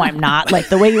 like now I'm not like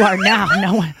the way you are now.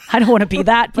 No, I don't want to be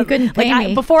that. But you couldn't pay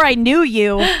me. Before I knew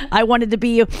you, I wanted to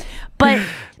be you. But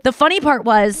the funny part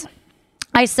was,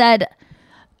 I said,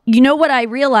 what I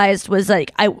realized was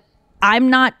like I'm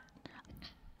not.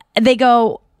 They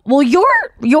go, well,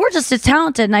 you're just as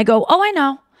talented, and I go, oh, I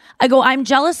know. I go, I'm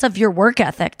jealous of your work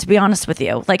ethic. To be honest with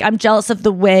you, like I'm jealous of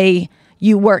the way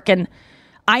you work, and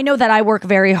I know that I work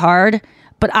very hard,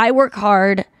 but I work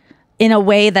hard in a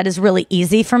way that is really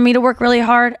easy for me to work really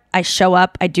hard. I show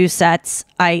up, I do sets,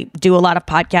 I do a lot of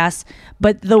podcasts,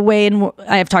 but the way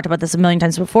I have talked about this a million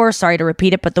times before, sorry to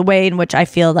repeat it, but the way in which I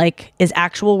feel like is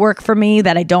actual work for me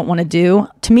that I don't want to do.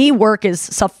 To me, work is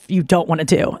stuff you don't want to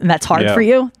do, and that's hard for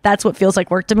you. That's what feels like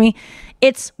work to me.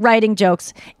 It's writing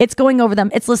jokes, it's going over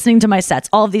them, it's listening to my sets,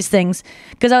 all of these things.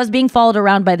 Because I was being followed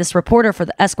around by this reporter for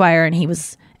the Esquire, and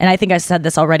and I think I said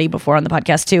this already before on the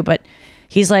podcast too, but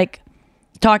he's like,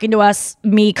 talking to us,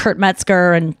 me, Kurt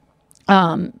Metzger, and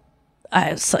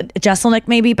Jesselnick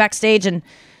maybe backstage, and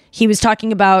he was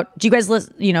talking about, do you guys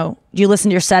listen? Do you listen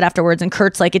to your set afterwards? And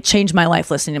Kurt's like, it changed my life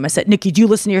listening to my set. Nikki, do you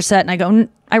listen to your set? And I go,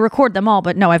 I record them all,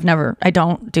 but no, I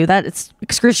don't do that. It's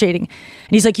excruciating. And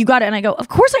he's like, you got it. And I go, of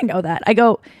course I know that. I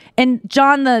go, and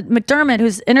John the McDermott,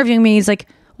 who's interviewing me, he's like,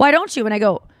 why don't you? And I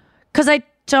go, because I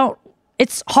don't.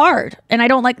 It's hard, and I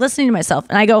don't like listening to myself.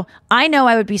 And I go, I know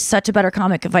I would be such a better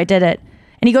comic if I did it.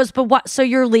 And he goes, but what? So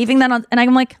you're leaving that on? And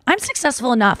I'm like, I'm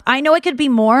successful enough. I know I could be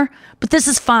more, but this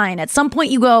is fine. At some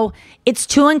point you go, it's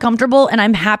too uncomfortable, and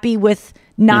I'm happy with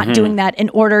not doing that in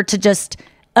order to just,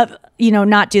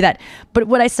 not do that. But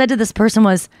what I said to this person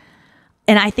was,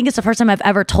 and I think it's the first time I've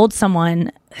ever told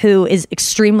someone who is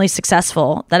extremely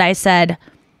successful that I said,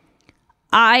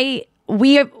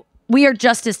 we are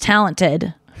just as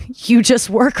talented. You just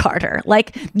work harder.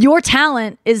 Like your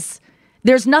talent is.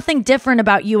 There's nothing different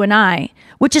about you and I,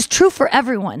 which is true for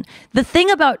everyone. The thing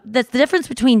that's the difference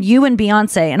between you and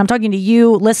Beyonce, and I'm talking to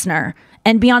you, listener,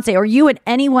 and Beyonce, or you and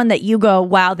anyone that you go,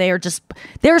 wow, there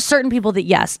are certain people that,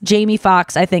 yes, Jamie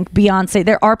Foxx, I think, Beyonce,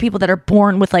 there are people that are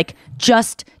born with like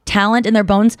just talent in their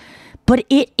bones, but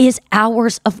it is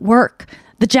hours of work.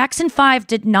 The Jackson 5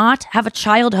 did not have a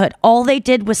childhood. All they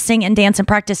did was sing and dance and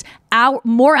practice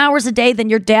more hours a day than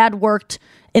your dad worked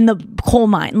in the coal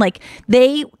mine. Like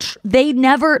they didn't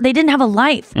have a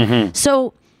life.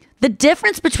 So the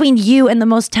difference between you and the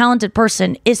most talented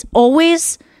person is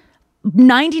always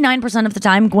 99% of the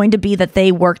time going to be that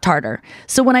they worked harder.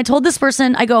 So when I told this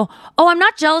person, I go, oh, I'm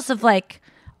not jealous of like,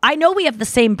 I know we have the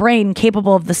same brain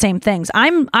capable of the same things.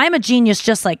 I'm a genius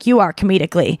just like you are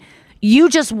comedically. You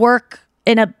just work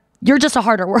you're just a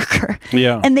harder worker.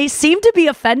 Yeah. And they seem to be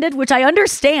offended, which I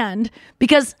understand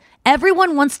because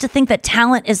everyone wants to think that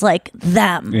talent is like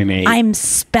them. Innate. I'm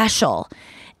special.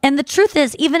 And the truth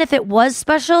is, even if it was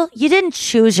special, you didn't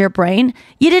choose your brain.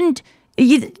 You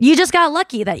just got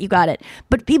lucky that you got it.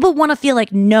 But people want to feel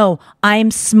like, no,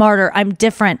 I'm smarter. I'm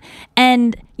different.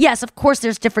 And yes, of course,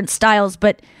 there's different styles,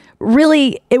 but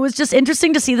really, it was just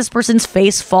interesting to see this person's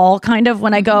face fall kind of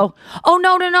when I go, oh,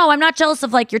 no, I'm not jealous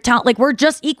of like your talent. Like we're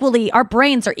just our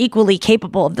brains are equally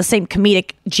capable of the same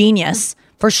comedic genius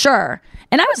for sure.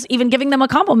 And I was even giving them a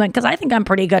compliment because I think I'm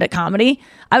pretty good at comedy.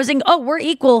 I was saying, oh, we're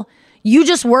equal. You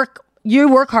just work you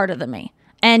work harder than me.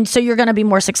 And so you're going to be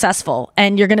more successful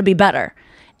and you're going to be better.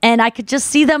 And I could just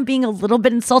see them being a little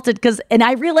bit insulted and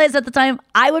I realized at the time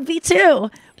I would be too.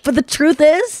 But the truth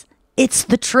is, it's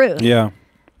the truth. Yeah.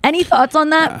 Any thoughts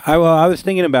on that? I was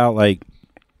thinking about like,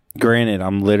 granted,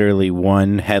 I'm literally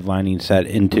one headlining set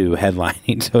into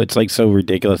headlining, so it's like so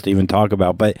ridiculous to even talk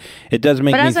about. But it does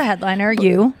make. But as a headliner,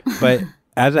 you. But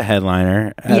as a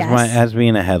headliner, as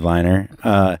being a headliner,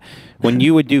 when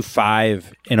you would do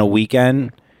 5 in a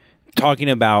weekend, talking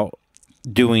about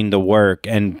doing the work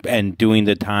and doing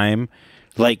the time,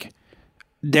 like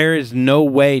there is no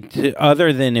way to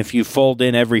other than if you fold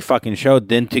in every fucking show,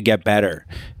 then to get better.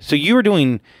 So you were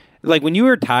doing. Like when you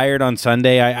were tired on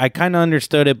Sunday, I kind of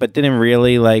understood it, but didn't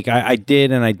really. Like I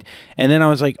did, and then I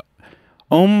was like,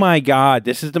 "Oh my God,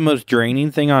 this is the most draining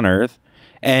thing on earth."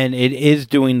 And it is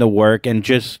doing the work and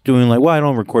just doing like, well, I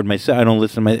don't record myself, I don't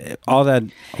listen to my all that,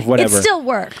 whatever. It's still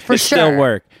work for it's sure. Still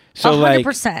work. So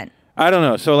 100%. Like, I don't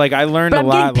know. So like I learned but a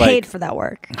lot. I'm getting paid like, for that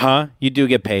work. Huh? You do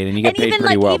get paid, and you get paid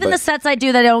pretty well. Even the sets I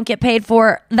do that I don't get paid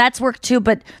for, that's work too.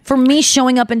 But for me,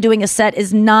 showing up and doing a set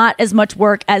is not as much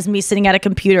work as me sitting at a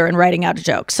computer and writing out a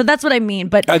joke. So that's what I mean.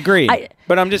 But agreed.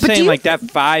 But I'm just saying, like that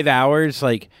 5 hours,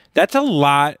 like that's a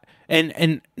lot.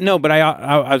 And no, but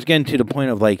I was getting to the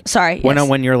point of like,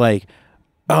 when you're like,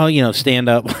 oh, stand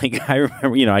up. Like I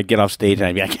remember, I'd get off stage and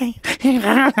I'd be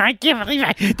like, I can't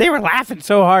believe they were laughing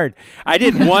so hard. I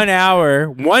did 1 hour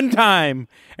one time,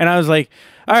 and I was like,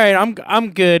 all right,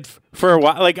 I'm good for a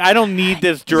while. Like I don't need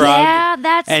this drug. Yeah,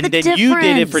 that's and the then difference. You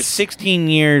did it for 16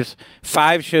 years,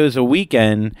 5 shows a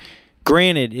weekend.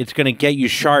 Granted, it's going to get you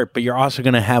sharp, but you're also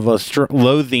going to have a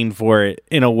loathing for it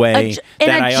in a way that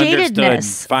I understood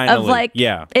finally. Of like,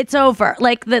 yeah, it's over.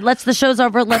 Like, the show's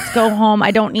over. Let's go home.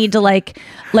 I don't need to like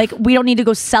we don't need to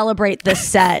go celebrate this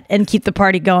set and keep the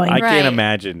party going. I can't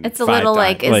imagine. It's a little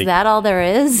like, is that all there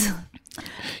is?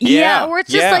 Yeah, or it's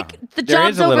just like the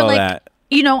job's over. Like,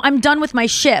 I'm done with my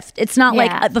shift. It's not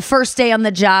like the first day on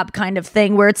the job kind of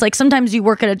thing where it's like sometimes you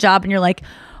work at a job and you're like,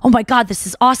 oh my God, this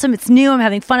is awesome. It's new. I'm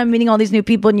having fun. I'm meeting all these new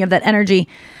people and you have that energy.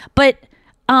 But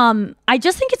I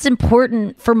just think it's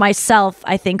important for myself,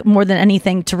 I think, more than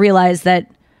anything to realize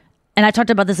that, and I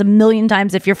talked about this a million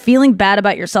times, if you're feeling bad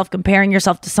about yourself, comparing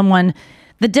yourself to someone,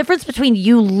 the difference between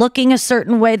you looking a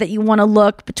certain way that you want to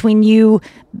look, between you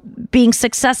being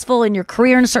successful in your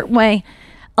career in a certain way,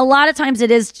 a lot of times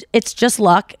it's just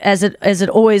luck, as it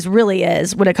always really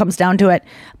is when it comes down to it.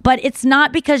 But it's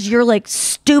not because you're like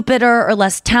stupider or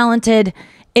less talented.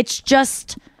 It's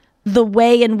just the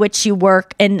way in which you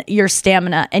work and your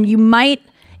stamina. And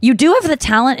you do have the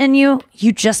talent in you,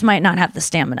 you just might not have the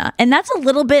stamina. And that's a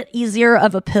little bit easier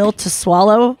of a pill to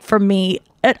swallow for me.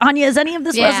 Anya, is any of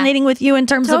this resonating with you in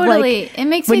terms of like it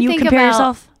makes when me you think compare about,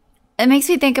 yourself? It makes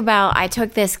me think about, I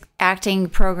took this acting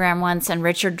program once and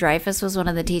Richard Dreyfuss was one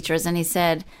of the teachers and he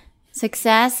said,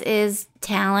 success is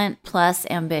talent plus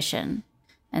ambition.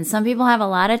 And some people have a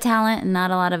lot of talent and not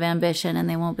a lot of ambition and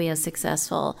they won't be as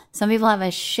successful. Some people have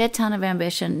a shit ton of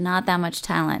ambition, not that much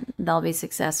talent. They'll be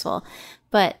successful.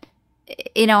 But,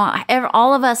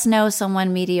 all of us know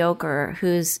someone mediocre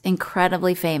who's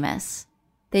incredibly famous.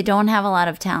 They don't have a lot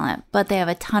of talent, but they have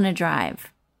a ton of drive.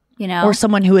 Or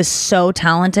someone who is so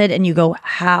talented and you go,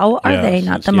 how are they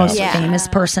not the most famous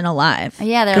person alive?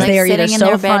 Yeah, they're like sitting in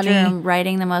their bedroom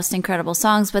writing the most incredible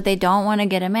songs, but they don't want to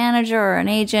get a manager or an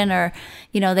agent or,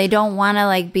 they don't want to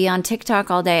like be on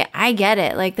TikTok all day. I get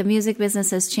it. Like the music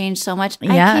business has changed so much. I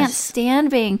can't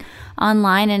stand being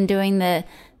online and doing the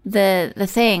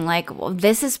thing. Like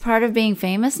this is part of being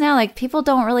famous now. Like people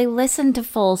don't really listen to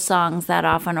full songs that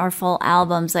often or full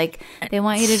albums. Like they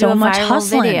want you to do a viral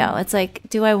video. It's like,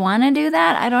 do I want to do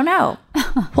that? I don't know.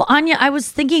 Well, Anya, I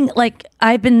was thinking like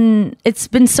it's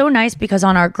been so nice because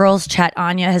on our girls chat,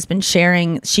 Anya has been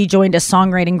sharing, she joined a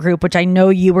songwriting group, which I know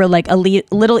you were like a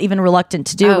little even reluctant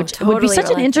to do, which would be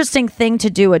such an interesting thing to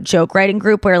do, a joke writing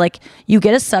group where like you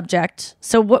get a subject.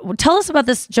 So tell us about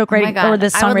this joke writing or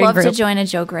this songwriting group. I would love to join a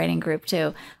joke writing group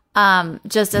too.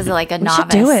 Just as like a novice.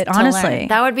 We should do it, honestly.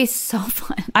 That would be so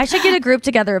fun. I should get a group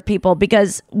together of people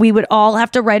because we would all have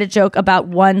to write a joke about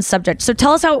one subject. So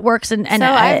tell us how it works. And so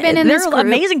I've been in this group. There are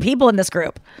amazing people in this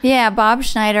group. Yeah, Bob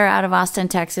Schneider out of Austin,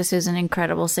 Texas, who's an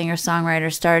incredible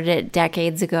singer-songwriter, started it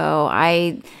decades ago.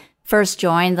 I first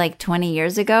joined like 20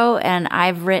 years ago, and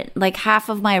I've written like half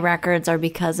of my records are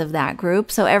because of that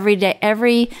group. So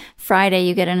every Friday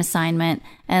you get an assignment,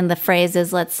 and the phrase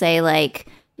is, let's say like,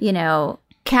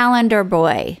 calendar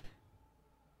boy.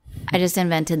 I just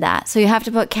invented that. So you have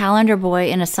to put calendar boy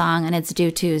in a song and it's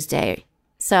due Tuesday.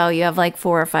 So you have like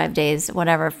 4 or 5 days,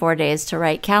 whatever, 4 days to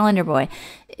write Calendar Boy,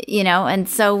 and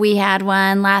so we had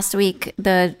one last week.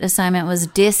 The assignment was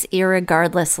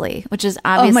irregardlessly, which is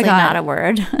obviously not a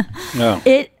word. No.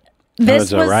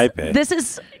 This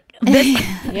was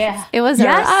yeah. It was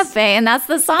Irape, and that's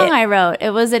the song I wrote.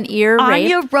 It was an ear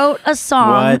rape. Anya wrote a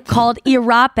song called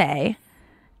Irape.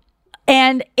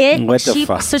 And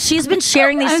so she's been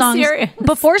sharing these songs. Serious.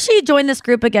 Before she joined this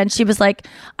group again, she was like,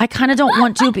 I kind of don't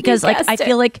want to because I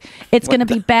feel like it's going to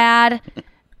be bad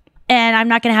and I'm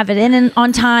not going to have it in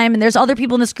on time. And there's other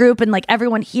people in this group and like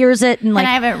everyone hears it. And like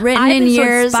I haven't written in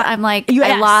years. I'm like,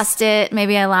 I lost it.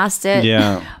 Maybe I lost it.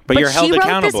 Yeah. But you're held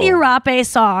accountable. She wrote this Irape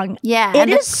song. Yeah. It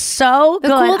is so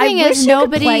good. The cool thing is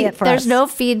there's no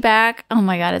feedback. Oh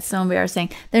my God, it's so embarrassing.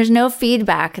 There's no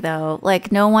feedback though.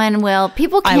 Like no one will,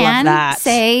 people can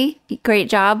say great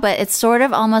job, but it's sort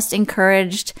of almost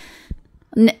encouraged.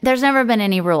 There's never been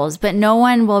any rules, but no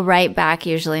one will write back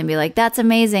usually and be like, that's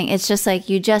amazing. It's just like,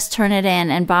 you just turn it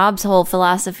in. And Bob's whole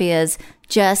philosophy is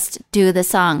just do the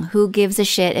song. Who gives a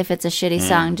shit if it's a shitty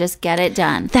song? Just get it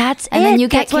done. And then you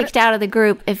get kicked out of the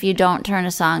group if you don't turn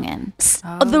a song in.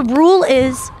 The rule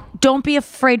is don't be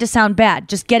afraid to sound bad.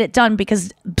 Just get it done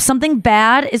because something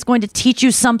bad is going to teach you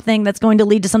something that's going to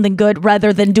lead to something good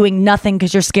rather than doing nothing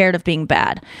because you're scared of being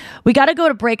bad. We got to go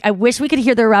to break. I wish we could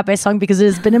hear the Irape song because it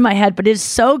has been in my head, but it is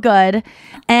so good.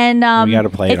 And we got to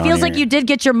play it feels like you did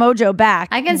get your mojo back.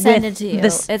 I can send it to you.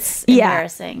 It's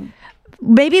embarrassing.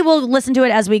 Maybe we'll listen to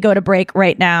it as we go to break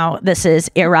right now. This is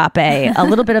Irape, a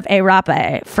little bit of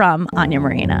Irape from Anya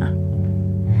Marina.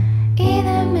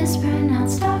 Either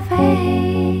mispronounced or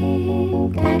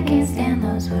fake, I can't stand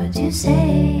those words you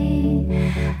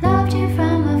say. Loved you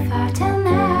from afar till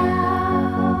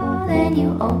now, then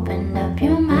you opened up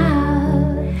your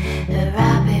mouth.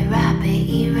 Irape, rape,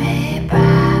 irape,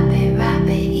 rape,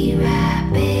 rape,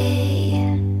 irape,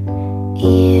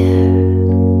 ear.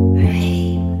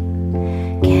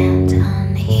 Can't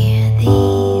unhear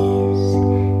these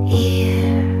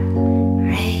ear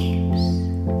rapes.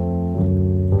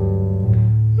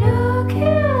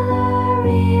 Nuclear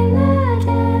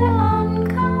related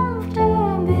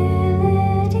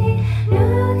uncomfortability.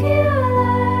 Nuclear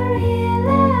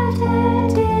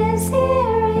related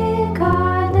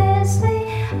irregardlessly.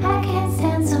 I can't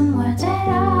stand some words at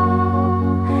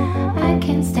all. I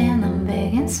can't stand them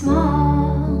big and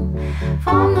small.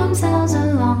 Form themselves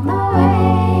along the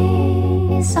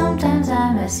way. Sometimes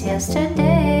I miss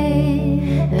yesterday.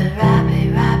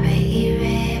 Irape, rape,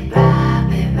 irape,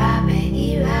 rape, rape,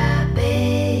 irape,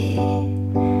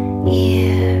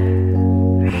 ear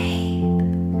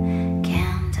rape.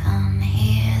 Can't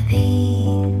unhear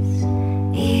these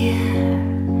ear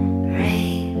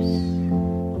rapes.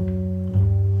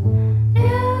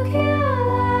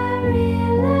 Nuclear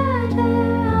related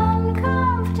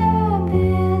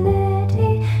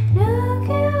uncomfortability.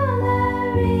 Nuclear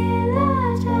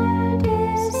related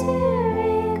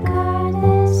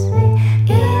irregardlessly.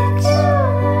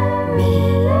 Nuclear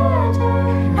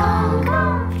related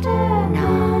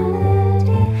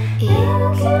uncomfortability.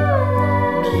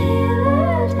 Nuclear related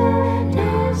irregardlessly.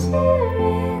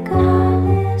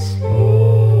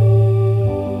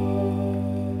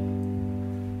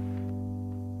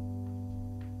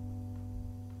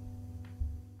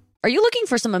 Are you looking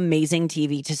for some amazing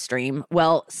TV to stream?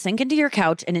 Well, sink into your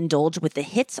couch and indulge with the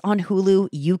hits on Hulu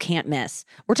you can't miss.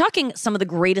 We're talking some of the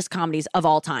greatest comedies of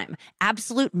all time.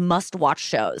 Absolute must-watch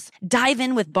shows. Dive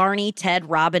in with Barney, Ted,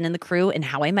 Robin, and the crew in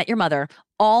How I Met Your Mother.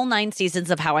 All 9 seasons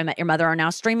of How I Met Your Mother are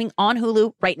now streaming on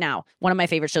Hulu right now. One of my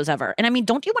favorite shows ever. And I mean,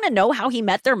 don't you want to know how he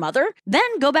met their mother?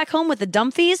 Then go back home with the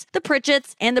Dumfies, the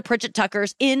Pritchetts, and the Pritchett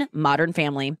Tuckers in Modern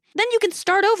Family. Then you can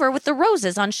start over with the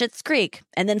Roses on Schitt's Creek.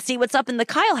 And then see what's up in the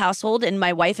Kyle household in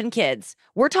My Wife and Kids.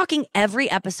 We're talking every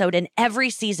episode and every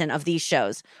season of these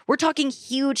shows. We're talking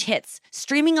huge hits,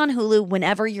 streaming on Hulu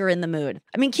whenever you're in the mood.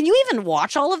 I mean, can you even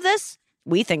watch all of this?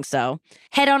 We think so.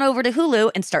 Head on over to Hulu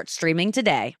and start streaming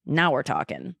today. Now we're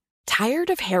talking.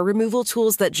 Tired of hair removal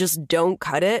tools that just don't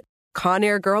cut it?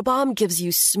 Conair Girl Bomb gives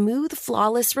you smooth,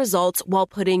 flawless results while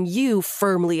putting you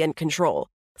firmly in control.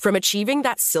 From achieving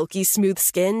that silky smooth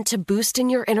skin to boosting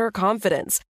your inner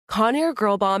confidence, Conair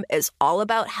Girl Bomb is all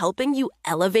about helping you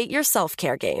elevate your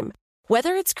self-care game.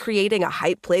 Whether it's creating a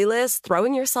hype playlist,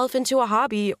 throwing yourself into a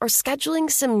hobby, or scheduling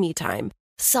some me time,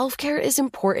 self-care is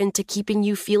important to keeping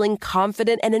you feeling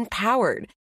confident and empowered.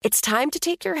 It's time to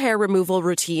take your hair removal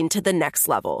routine to the next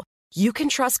level. You can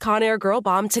trust Conair Girl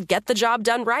Bomb to get the job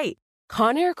done right.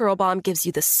 Conair Girl Bomb gives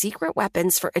you the secret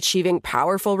weapons for achieving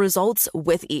powerful results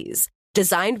with ease.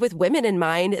 Designed with women in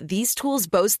mind, these tools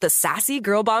boast the sassy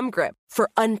Girl Bomb grip for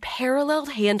unparalleled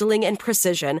handling and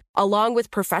precision, along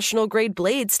with professional-grade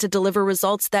blades to deliver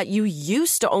results that you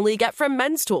used to only get from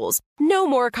men's tools. No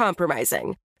more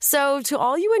compromising. So, to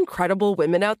all you incredible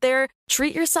women out there,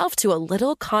 treat yourself to a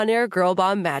little Conair Girl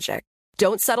Bomb magic.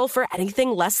 Don't settle for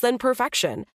anything less than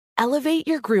perfection. Elevate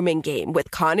your grooming game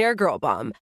with Conair Girl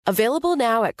Bomb. Available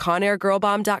now at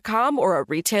ConairGirlBomb.com or a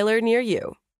retailer near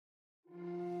you.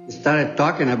 Started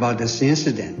talking about this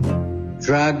incident.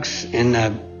 Drugs and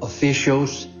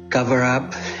officials cover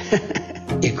up.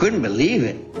 You couldn't believe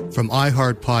it. From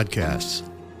iHeart Podcasts.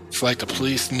 It's like the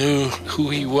police knew who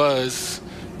he was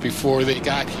before they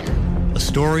got here. A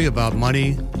story about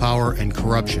money, power, and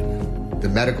corruption. The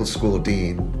medical school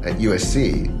dean at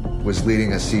USC was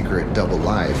leading a secret double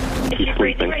life. Is she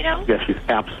breathing right now? Yes, she's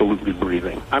absolutely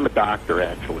breathing. I'm a doctor,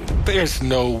 actually. There's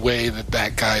no way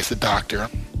that guy's a doctor.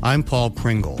 I'm Paul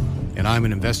Pringle, and I'm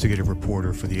an investigative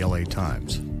reporter for the LA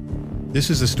Times.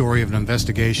 This is the story of an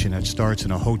investigation that starts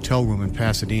in a hotel room in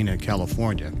Pasadena,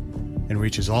 California, and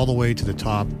reaches all the way to the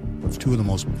top of two of the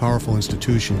most powerful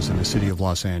institutions in the city of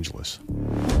Los Angeles.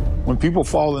 When people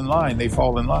fall in line, they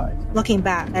fall in line. Looking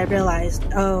back, I realized,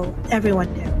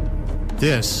 everyone knew.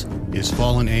 This is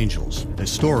Fallen Angels, a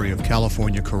story of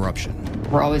California corruption.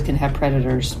 We're always going to have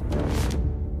predators.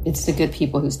 It's the good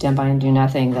people who stand by and do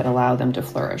nothing that allow them to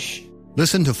flourish.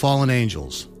 Listen to Fallen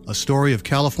Angels, a story of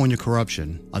California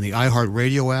corruption on the iHeart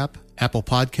Radio app, Apple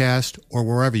Podcast, or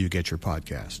wherever you get your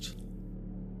podcasts.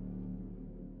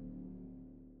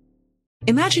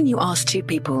 Imagine you ask two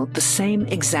people the same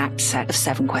exact set of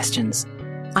 7 questions.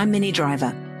 I'm Minnie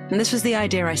Driver, and this was the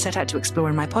idea I set out to explore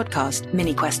in my podcast,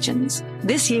 Mini Questions.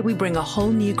 This year, we bring a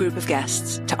whole new group of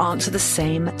guests to answer the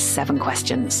same 7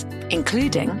 questions,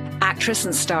 including actress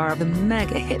and star of the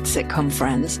mega hit sitcom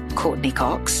Friends, Courtney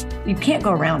Cox. You can't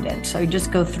go around it, so you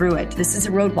just go through it. This is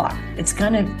a roadblock. It's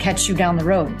going to catch you down the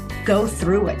road. Go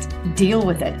through it. Deal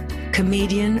with it.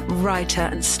 Comedian, writer,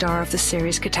 and star of the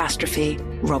series Catastrophe,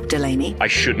 Rob Delaney. I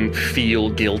shouldn't feel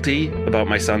guilty about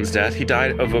my son's death. He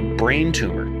died of a brain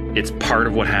tumor. It's part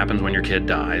of what happens when your kid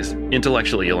dies.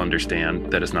 Intellectually, you'll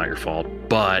understand that it's not your fault,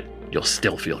 but you'll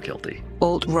still feel guilty.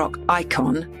 Alt-rock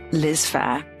icon, Liz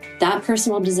Phair. That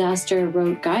personal disaster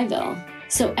wrote Guyville.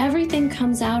 So everything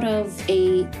comes out of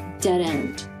a dead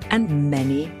end. And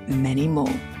many, many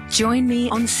more. Join me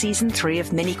on Season 3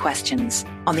 of Mini Questions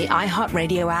on the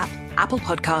iHeartRadio app, Apple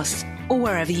Podcasts, or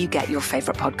wherever you get your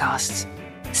favorite podcasts.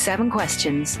 7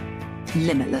 questions,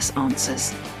 limitless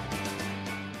answers.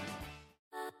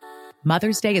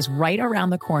 Mother's Day is right around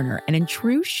the corner, and in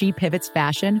true She Pivots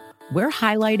fashion, we're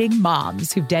highlighting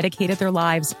moms who've dedicated their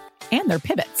lives and their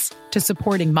pivots to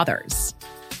supporting mothers.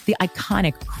 The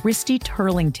iconic Christy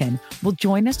Turlington will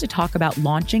join us to talk about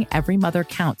launching Every Mother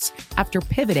Counts after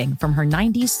pivoting from her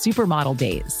 90s supermodel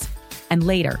days. And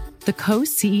later, the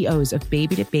co-CEOs of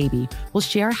Baby to Baby will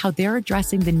share how they're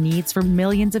addressing the needs for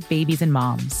millions of babies and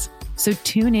moms. So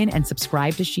tune in and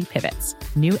subscribe to She Pivots.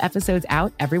 New episodes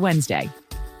out every Wednesday.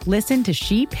 Listen to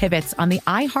She Pivots on the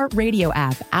iHeartRadio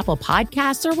app, Apple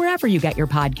Podcasts, or wherever you get your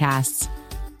podcasts.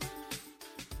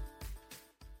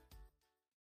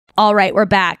 All right, we're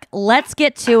back. Let's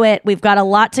get to it. We've got a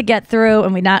lot to get through,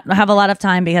 and we not have a lot of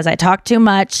time because I talk too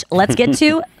much. Let's get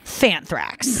to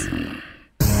Fanthrax.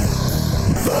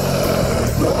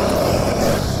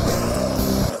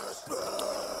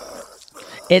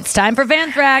 It's time for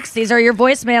Fanthrax. These are your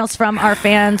voicemails from our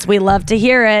fans. We love to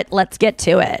hear it. Let's get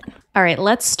to it. All right,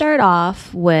 let's start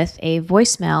off with a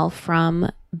voicemail from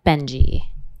Benji.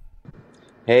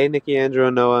 Hey, Nikki, Andrew,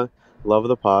 and Noah. Love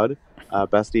the pod.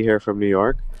 Bestie here from New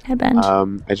York. Hi, Benj.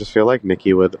 I just feel like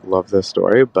Nikki would love this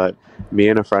story, but me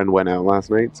and a friend went out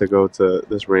last night to go to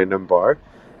this random bar,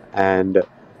 and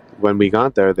when we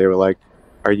got there, they were like,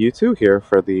 "Are you two here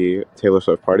for the Taylor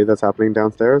Swift party that's happening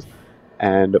downstairs?"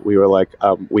 And we were like,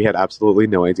 we had absolutely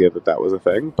no idea that was a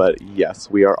thing, but yes,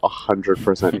 we are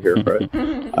 100% here for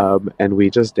it. And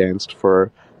we just danced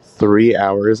for 3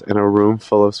 hours in a room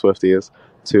full of Swifties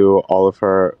to all of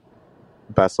her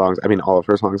best songs. I mean, all of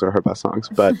her songs are her best songs,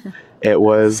 but it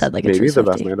was like maybe the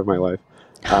best night of my life.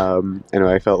 And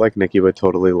I felt like Nikki would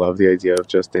totally love the idea of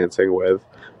just dancing with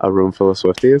a room full of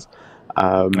Swifties.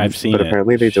 I've seen but it.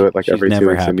 Apparently they do it like every 2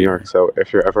 weeks in New York. So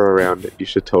if you're ever around, you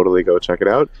should totally go check it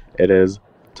out. It is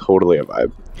totally a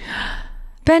vibe.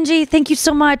 Benji, thank you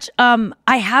so much.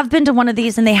 I have been to one of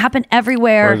these, and they happen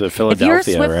everywhere. Or is it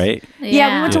Philadelphia, right?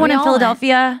 Yeah, we went to one in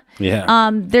Philadelphia.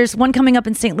 Yeah. There's one coming up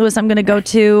in St. Louis I'm going to go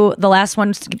to. The last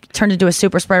one turned into a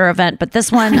super spreader event, but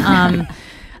this one,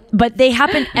 But they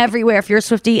happen everywhere if you're a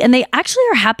Swiftie, and they actually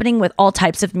are happening with all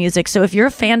types of music. So if you're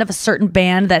a fan of a certain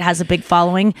band that has a big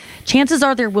following, chances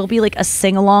are there will be like a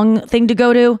sing-along thing to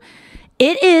go to.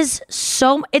 It is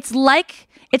so, it's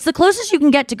the closest you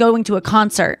can get to going to a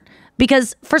concert.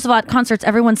 Because first of all, at concerts,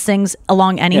 everyone sings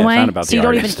along anyway. So you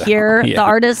don't even hear the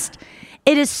artist.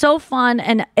 It is so fun.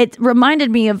 And it reminded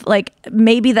me of like,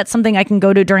 maybe that's something I can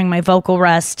go to during my vocal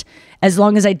rest, as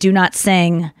long as I do not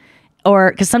sing.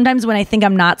 Or because sometimes when I think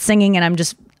I'm not singing and I'm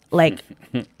just like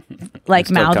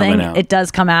mouthing, it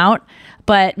does come out.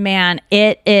 But man,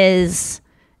 I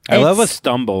love a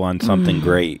stumble on something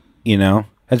great, you know?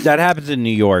 That happens in New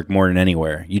York more than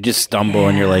anywhere. You just stumble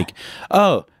and you're like,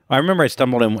 oh, I remember I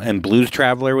stumbled and Blues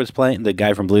Traveler was playing, the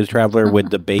guy from Blues Traveler with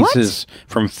the basses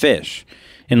from Fish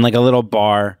in like a little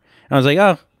bar. And I was like,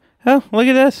 oh, look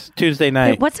at this, Tuesday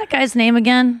night. Wait, what's that guy's name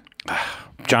again?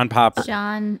 John Popper.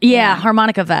 Yeah,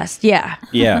 harmonica vest. Yeah.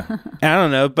 Yeah. I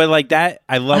don't know, but like that,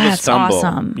 I love a stumble.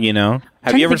 Awesome. You know?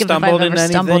 Have you ever stumbled into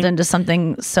anything? Stumbled into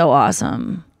something so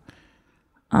awesome.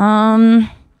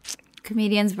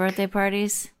 Comedians' birthday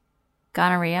parties.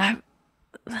 Gonorrhea.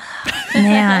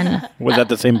 Man. Was that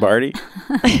the same party?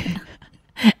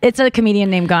 It's a comedian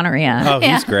named Gonorrhea. Oh,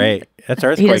 he's great. That's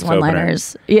Earthquake's He does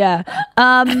one-liners. Yeah.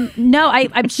 No,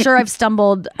 I'm sure I've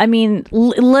stumbled. I mean,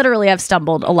 literally, I've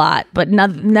stumbled a lot, but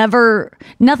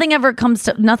nothing comes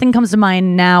to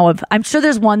mind now. I'm sure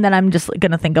there's one that I'm just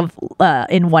gonna think of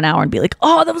in 1 hour and be like,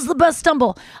 oh, that was the best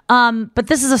stumble. But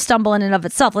this is a stumble in and of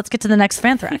itself. Let's get to the next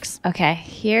Fanthrax. Okay,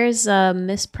 here's a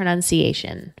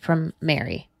mispronunciation from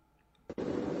Mary.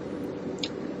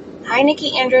 Hi,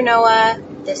 Nikki, Andrew, Noah.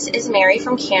 This is Mary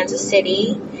from Kansas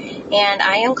City, and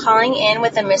I am calling in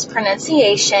with a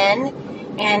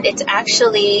mispronunciation, and it's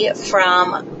actually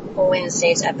from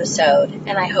Wednesday's episode,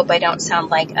 and I hope I don't sound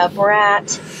like a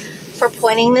brat for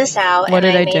pointing this out. What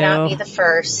did I may do? Not be the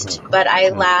first, but I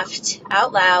laughed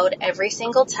out loud every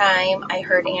single time I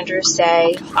heard Andrew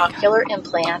say ocular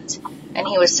implant, and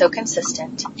he was so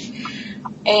consistent,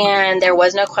 and there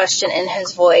was no question in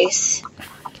his voice.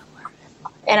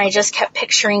 And I just kept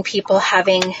picturing people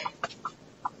having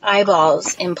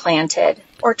eyeballs implanted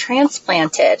or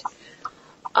transplanted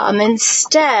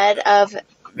instead of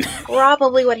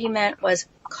probably what he meant was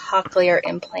cochlear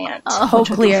implant.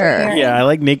 Cochlear. Yeah, I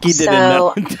like Nikki didn't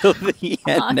know until the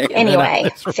end. Anyway,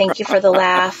 thank you for the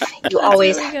laugh. You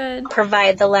always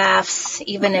provide the laughs,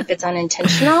 even if it's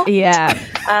unintentional. Yeah.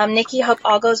 Nikki, hope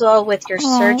all goes well with your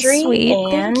surgery. Sweet.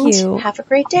 And thank you. Have a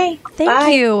great day.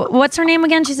 Thank you. What's her name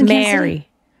again? She's in Kansas City.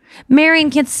 Mary in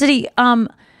Kansas City. I'm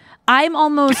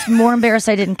almost more embarrassed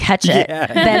I didn't catch it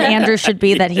than Andrew should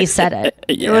be that he said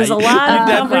it. There was a lot of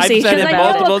conversation I've said it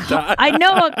about multiple it. times. I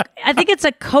know. I think it's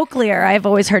a cochlear. I've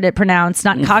always heard it pronounced,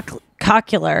 not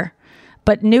cochlear,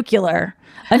 but nuclear.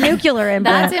 A nuclear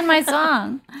implant. That's in my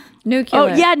song. Nuclear. Oh,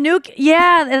 yeah.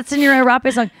 Yeah, that's in your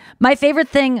Arape song. My favorite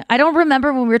thing, I don't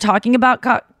remember when we were talking about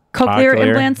cochlear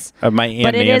implants. My Aunt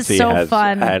but it Nancy is so has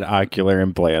fun. had ocular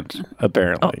implants,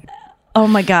 apparently. Oh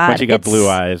my God. But she got blue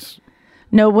eyes.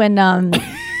 No, when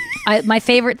my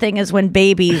favorite thing is when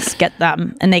babies get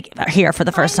them and they hear for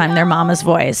the first time their mama's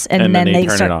voice, and then they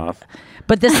turn start it off.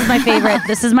 But this is my favorite.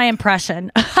 This is my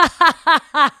impression.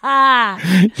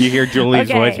 You hear Julie's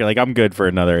voice, you're like, I'm good for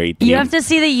another 18. You have to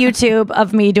see the YouTube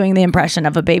of me doing the impression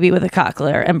of a baby with a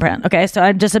cochlear implant. Okay, so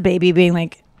I'm just a baby being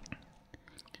like,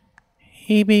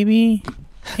 hey, baby.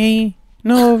 Hey,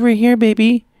 no, over here,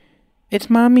 baby. It's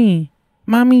mommy.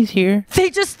 Mommy's here. They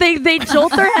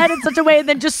jolt their head in such a way and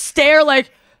then just stare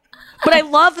like. But I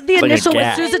love the initial.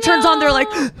 As soon as it turns on, they're like.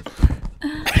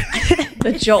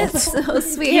 The jolt. That's so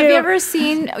sweet. Have you ever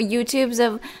seen YouTubes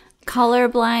of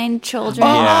colorblind children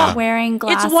wearing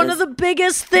glasses? It's one of the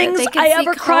biggest things They can I see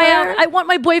ever cry color. out. I want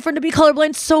my boyfriend to be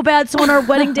colorblind so bad, so on our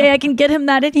wedding day I can get him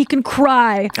that and he can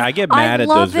cry. I get mad at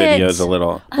those videos a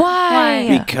little.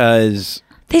 Why? Because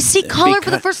they see color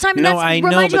for the first time, and that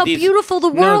reminds you how beautiful the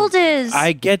world is.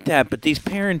 I get that, but these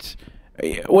parents,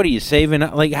 what are you saving?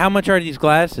 Like, how much are these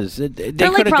glasses? They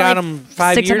could have got them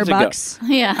 5 years ago. $600.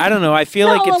 Yeah, I don't know. I feel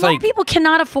like it's a lot of people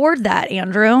cannot afford that,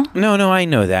 Andrew. No, I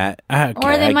know that. Okay,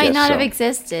 or they might guess not so. have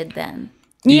existed then.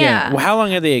 Yeah. Well, how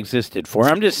long have they existed for?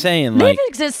 I'm just saying, They've like,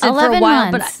 existed 11 for a while,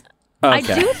 months. but I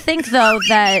do think though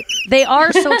that they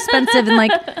are so expensive and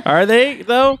like. Are they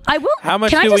though? I will. How much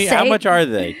can I do just we? say, How much are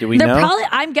they? Do we they're know? Probably.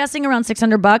 I'm guessing around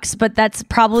 $600, but that's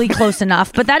probably close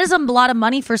enough. But that is a lot of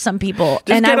money for some people.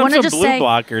 Just and get I want to some just blue say,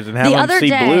 blockers and have the them other see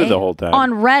day blue the whole time. on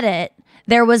Reddit,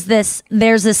 there's this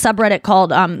subreddit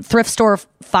called Thrift Store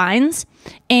Finds,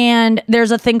 And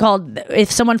there's a thing called, if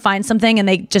someone finds something and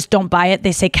they just don't buy it,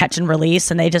 they say catch and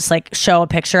release, and they just like show a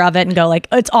picture of it and go like,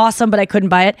 it's awesome, but I couldn't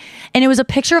buy it. And it was a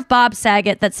picture of Bob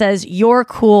Saget that says, "You're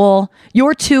cool.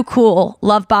 You're too cool.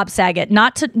 Love, Bob Saget."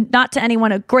 Not to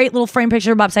anyone, a great little frame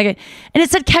picture of Bob Saget. And it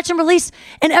said catch and release.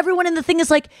 And everyone in the thing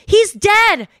is like, he's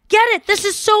dead. Get it? This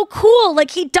is so cool.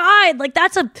 Like, he died. Like,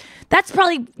 that's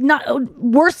probably not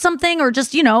worth something, or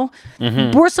just,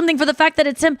 worth something for the fact that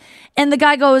it's him. And the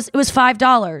guy goes, it was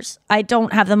 $5. I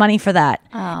don't have the money for that.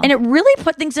 Oh. And it really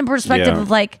put things in perspective of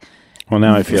like, well,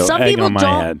 now I feel some people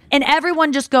don't, head. And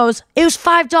everyone just goes, it was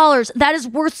 $5. That is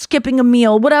worth skipping a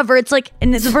meal, whatever. It's like,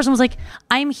 and the person was like,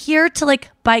 I'm here to like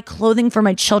buy clothing for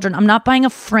my children. I'm not buying a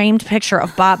framed picture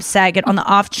of Bob Saget on the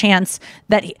off chance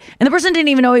that and the person didn't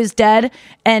even know he was dead.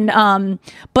 And,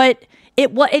 but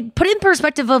it put it in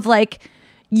perspective of like,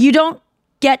 you don't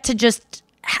get to just,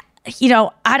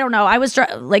 I don't know. I was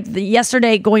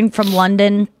yesterday going from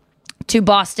London to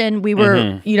Boston. We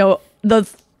were,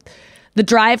 the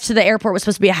drive to the airport was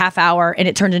supposed to be a half hour, and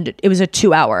it was a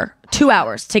 2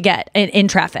 hours to get in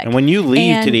traffic. And when you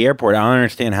leave to the airport, I don't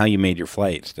understand how you made your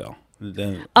flight still.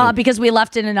 Because we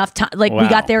left in enough time. Like, we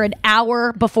got there an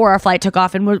hour before our flight took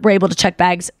off, and we were able to check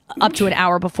bags up to an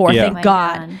hour before. Yeah. Thank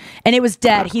God. And it was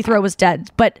dead. Heathrow was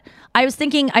dead. But I was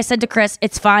thinking, I said to Chris,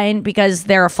 it's fine because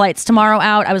there are flights tomorrow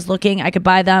out. I was looking, I could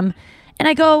buy them. And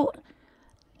I go,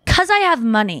 because I have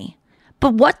money.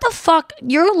 But what the fuck?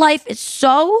 Your life is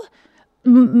so...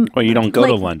 Well, you don't go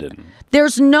to London.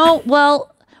 There's no...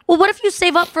 Well, what if you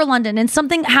save up for London and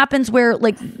something happens where,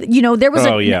 like, there was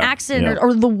an accident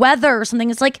or the weather or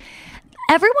something? It's like,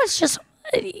 everyone's just...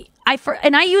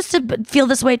 And I used to feel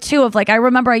this way too, of like, I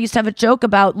remember I used to have a joke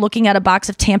about looking at a box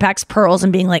of Tampax pearls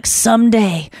and being like,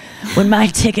 someday when my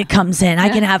ticket comes in, I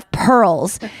can have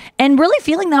pearls, and really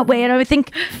feeling that way. And I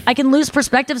think I can lose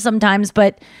perspective sometimes,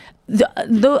 but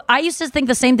I used to think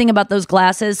the same thing about those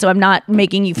glasses, so I'm not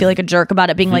making you feel like a jerk about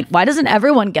it, being like, why doesn't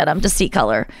everyone get them to see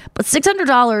color? But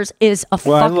 $600 is a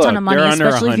fuck ton of money,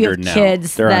 especially if you have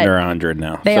kids. They're under 100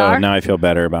 now. They are? Now I feel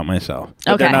better about myself.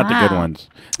 But they're not the good ones.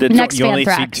 Next you only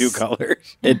see 2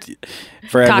 colors.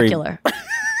 For every... Cocular.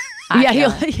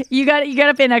 Yeah, you got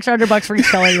to pay an extra $100 for each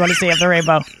color you want to see of the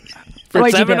rainbow. For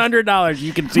 $700,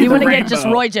 you can see the rainbow. You want to get just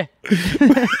Roy.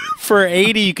 For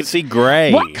 $80, you can see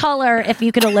gray. What color, if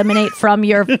you could eliminate from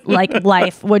your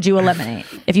life, would you eliminate?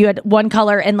 If you had one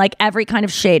color and like every kind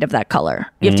of shade of that color,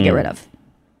 you have to get rid of.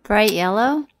 Bright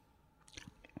yellow?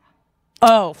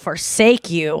 Oh,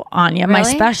 forsake you, Anya, really? My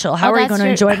special. How are you going to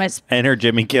enjoy my... And her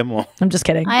Jimmy Kimmel. I'm just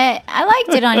kidding. I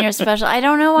liked it on your special. I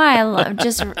don't know why.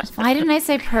 Why didn't I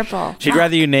say purple? She'd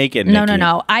rather you naked, No, Nikki.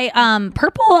 no.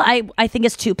 Purple, I think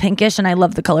it's too pinkish, and I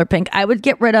love the color pink. I would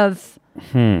get rid of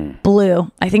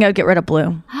blue. I think I would get rid of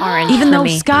blue. Orange. Even though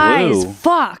me. skies, Blue.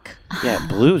 fuck. Yeah,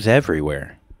 blue's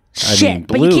everywhere. Shit,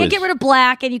 but you can't get rid of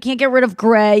black, and you can't get rid of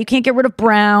gray. You can't get rid of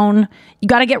brown. You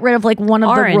got to get rid of like one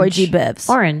of the Roy G. Bivs.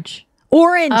 Orange.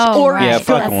 Orange. Yeah,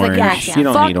 fuck That's orange. You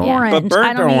don't fuck need orange. But burnt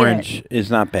I don't orange is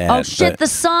not bad. Oh shit, the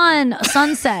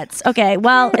sunsets. Okay,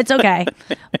 well, it's okay.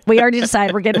 We already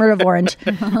decided we're getting rid of orange.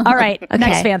 All right, Okay.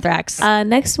 Next Fanthrax.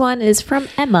 Next one is from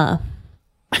Emma.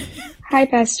 Hi,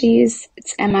 besties.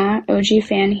 It's Emma, OG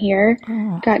fan here.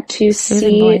 Got to soothing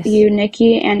see voice. you,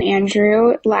 Nikki, and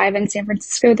Andrew live in San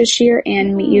Francisco this year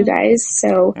and meet you guys.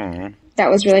 So that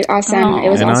was really awesome. It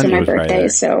was And also Anya my was right birthday, there.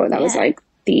 so that was like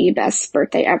the best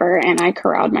birthday ever. And I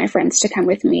corralled my friends to come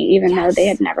with me, even though they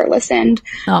had never listened.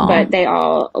 Aw. But they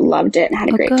all loved it and had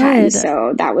a great time. good.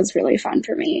 So that was really fun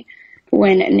for me.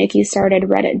 When Nikki started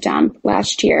Reddit Dump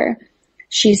last year,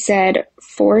 she said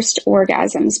forced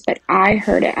orgasms, but I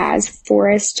heard it as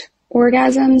forest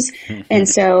orgasms. And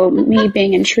so me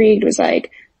being intrigued was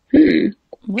like,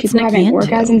 What's people Nikki having into?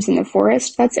 orgasms in the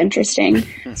forest? That's interesting.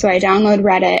 So I download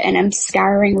Reddit and I'm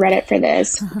scouring Reddit for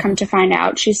this. Come to find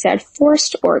out, she said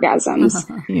forced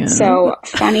orgasms. So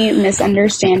funny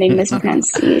misunderstanding,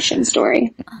 mispronunciation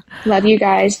story. Love you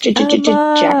guys.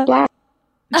 Jack Black.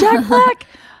 Jack Black.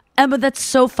 But that's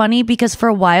so funny because for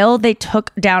a while they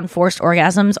took down forced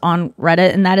orgasms on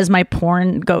Reddit, and that is my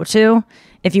porn go-to.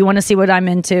 If you want to see what I'm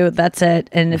into, that's it.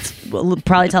 And it's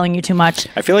probably telling you too much.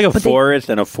 I feel like a forest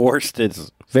and a forced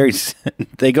is very...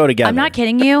 They go together. I'm not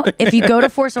kidding you. If you go to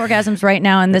forced orgasms right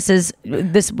now, and this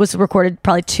was recorded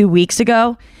probably 2 weeks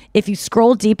ago, if you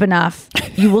scroll deep enough,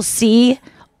 you will see...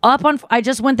 I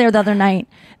just went there the other night.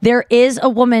 There is a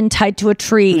woman tied to a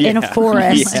tree in a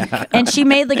forest, and she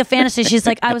made like a fantasy. She's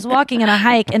like, I was walking on a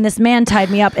hike, and this man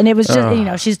tied me up, and it was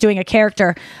just, she's doing a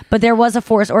character. But there was a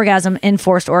forced orgasm in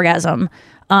forced orgasm.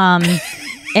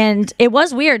 And it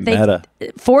was weird.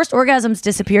 Forced orgasms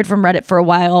disappeared from Reddit for a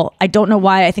while. I don't know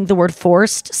why. I think the word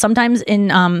forced. Sometimes in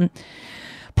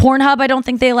Pornhub, I don't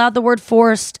think they allowed the word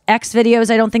forced. X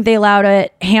videos, I don't think they allowed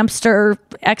it. Hamster,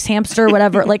 X hamster,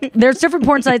 whatever. Like, there's different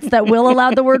porn sites that will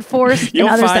allow the word forced and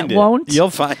others that won't. You'll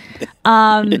find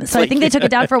it. So I think they took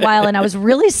it down for a while, and I was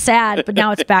really sad, but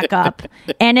now it's back up.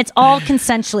 And it's all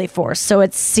consensually forced, so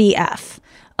it's CF.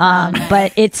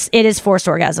 But it is forced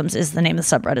orgasms is the name of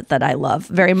the subreddit that I love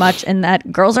very much, and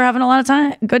that girls are having a lot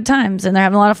of good times, and they're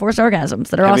having a lot of forced orgasms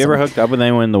that are awesome. Have you ever hooked up with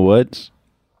anyone in the woods?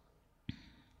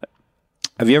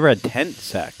 Have you ever had tent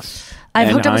sex? I've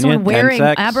hooked up with someone wearing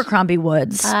Abercrombie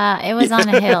woods. It was on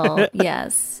a hill.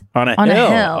 Yes. On a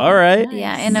hill. All right.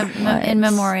 Yeah, in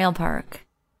Memorial Park.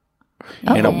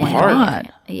 In a park.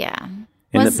 God. Yeah.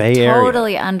 In the Bay Area.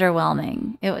 Totally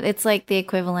underwhelming. It's like the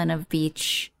equivalent of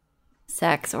beach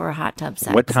sex or hot tub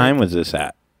sex. What time was this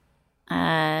at?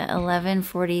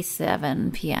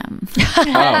 11:47 p.m.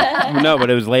 Oh, no, but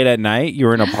it was late at night. You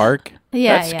were in a park.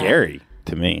 Yeah, that's scary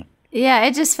to me. Yeah,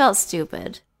 it just felt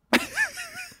stupid.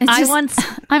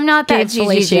 I'm not that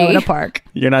fellatio in a park.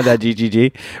 You're not that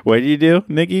GGG. What did you do,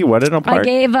 Nikki? What in a park?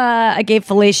 I gave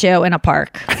fellatio in a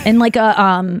park, in like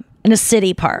in a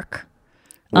city park.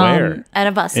 Where? At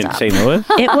a bus stop. In St. Louis?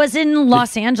 It was in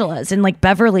Los Angeles, in like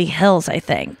Beverly Hills, I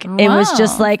think. Wow, it was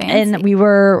just like, fancy. and we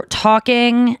were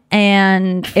talking,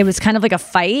 and it was kind of like a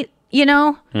fight, you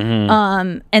know?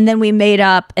 Mm-hmm. And then we made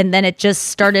up, and then it just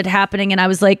started happening, and I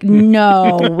was like,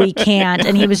 no, we can't.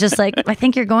 And he was just like, I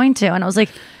think you're going to. And I was like,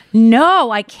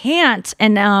 no, I can't.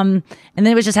 And then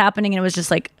it was just happening, and it was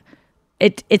just like,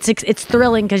 it's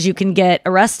thrilling because you can get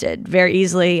arrested very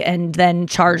easily and then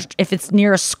charged. If it's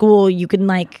near a school, you can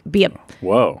like be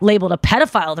labeled a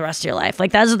pedophile the rest of your life.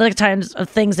 Like those are the kinds of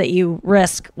things that you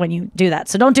risk when you do that.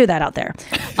 So don't do that out there.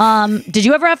 Did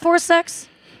you ever have forced sex?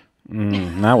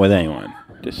 Not with anyone.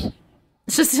 Just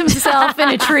himself in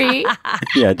a tree.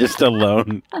 Yeah, just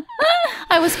alone.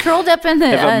 I was curled up in the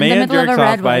If a man middle of jerks a off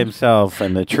redwood. by himself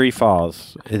and the tree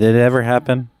falls, did it ever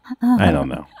happen? I don't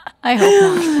know. I hope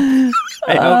not.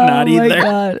 I hope not either. My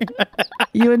God.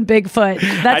 You and Bigfoot.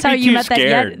 That's how you met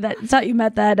that. That's how you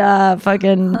met that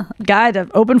fucking guy to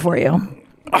open for you.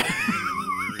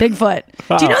 Bigfoot.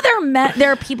 Wow. Do you know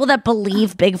there are people that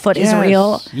believe Bigfoot is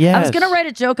real? Yes. I was gonna write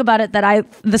a joke about it that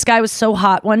this guy was so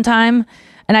hot one time,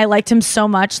 and I liked him so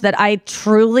much that I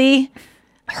truly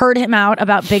heard him out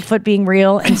about Bigfoot being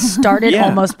real and started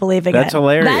almost believing it. That's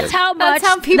hilarious. That's how That's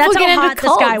how people get into hot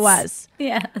this guy cults. was.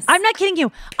 Yes. I'm not kidding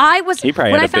you. When He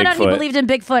probably I had a found out he Bigfoot. believed in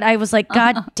Bigfoot, I was like,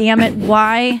 God damn it,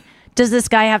 why does this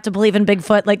guy have to believe in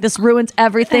Bigfoot? Like, this ruins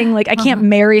everything. Like, I can't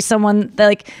marry someone that,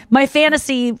 like, my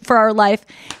fantasy for our life.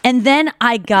 And then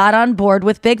I got on board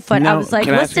with Bigfoot. Now, I was like,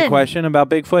 can I ask you a listen. question about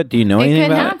Bigfoot? Do you know anything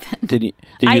could about happen. it? Did you?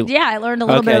 I learned a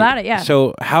little bit about it, yeah.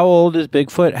 So how old is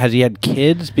Bigfoot? Has he had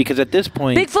kids? Because at this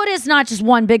point... Bigfoot is not just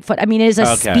one Bigfoot. I mean, it is a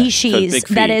Okay. So it's species big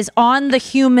that feet. is on the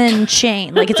human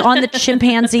chain. Like, it's on the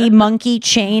chimpanzee monkey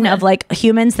chain of like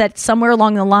humans that somewhere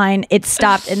along the line it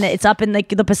stopped, and it's up in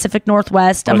the Pacific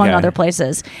Northwest, among Okay. other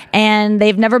places. And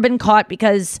they've never been caught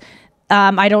because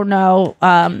I don't know.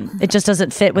 It just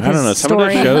doesn't fit with I his don't know. Some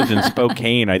story. of those shows in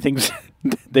Spokane, I think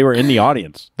they were in the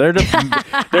audience. They're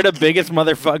the biggest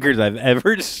motherfuckers I've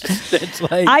ever. It's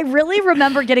like I really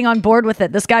remember getting on board with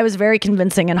it. This guy was very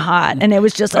convincing and hot, and it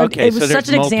was just Okay, it so was there's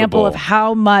such an example of multiple.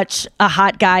 how much a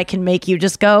hot guy can make you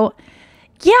just go,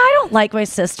 yeah, I don't like my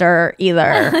sister either,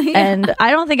 and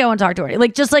I don't think I want to talk to her.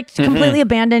 Like, just like completely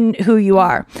abandon who you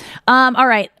are. All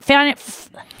right, found it.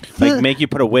 like make you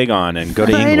put a wig on and go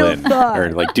to Final England thought.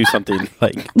 or like do something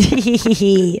like.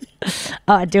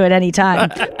 Do it anytime.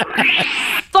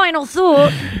 Final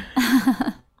thought.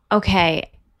 Okay.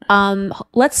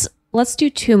 Let's do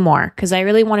two more because I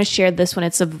really want to share this one.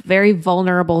 It's a very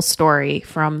vulnerable story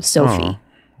from Sophie.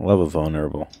 Love a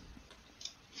vulnerable.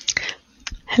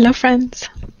 Hello, friends.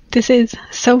 This is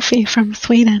Sophie from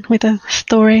Sweden with a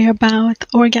story about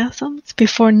orgasms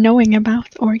before knowing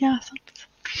about orgasms.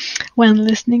 When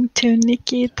listening to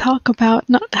Nikki talk about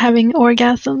not having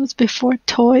orgasms before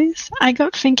toys, I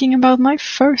got thinking about my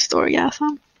first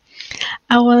orgasm.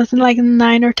 I was like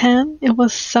 9 or 10. It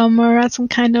was summer at some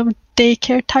kind of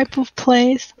daycare type of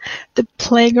place. The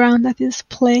playground at this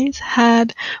place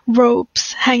had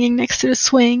ropes hanging next to the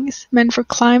swings meant for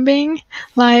climbing,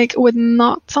 like with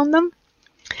knots on them.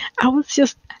 I was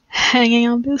just hanging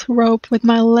on this rope with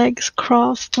my legs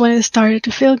crossed when it started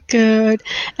to feel good,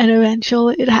 and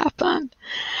eventually it happened.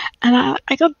 And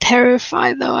I got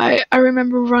terrified though. I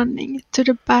remember running to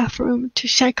the bathroom to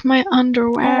check my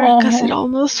underwear because it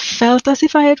almost felt as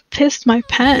if I had pissed my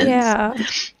pants. Yeah.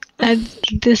 And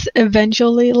this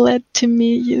eventually led to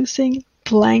me using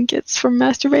blankets for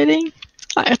masturbating.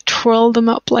 I twirled them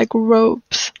up like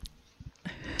ropes.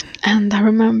 And I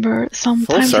remember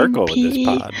sometimes in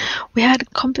PE, we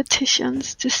had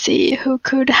competitions to see who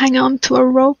could hang on to a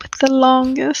rope the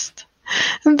longest.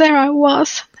 And there I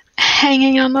was,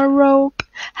 hanging on a rope,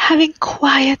 having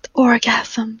quiet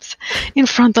orgasms in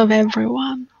front of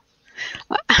everyone.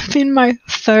 I'm in my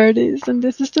 30s, and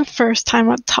this is the first time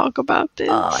I talk about this.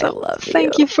 I love you.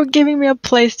 Thank you for giving me a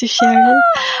place to share this.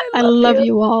 I love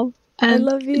you all. And I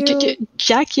love you.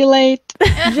 Ejaculate.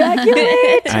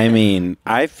 I mean,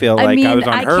 I feel like I was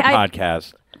on her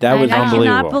podcast. That was unbelievable.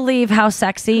 I cannot believe how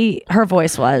sexy her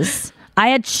voice was. I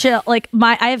had chill,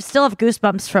 I still have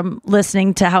goosebumps from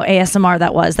listening to how ASMR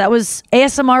that was. That was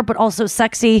ASMR, but also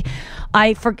sexy.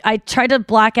 I tried to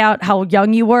black out how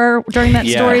young you were during that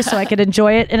story so I could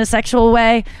enjoy it in a sexual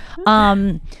way.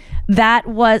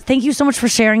 Thank you so much for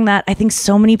sharing that. I think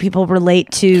so many people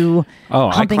relate to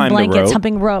humping blankets,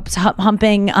 humping ropes,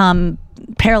 humping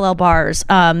parallel bars,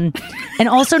 and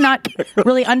also not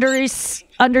really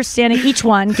understanding each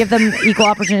one. Give them equal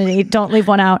opportunity. Don't leave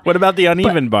one out. What about the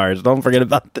uneven bars? Don't forget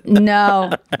about that.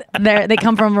 No, they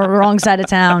come from a wrong side of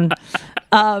town.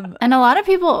 And a lot of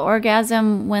people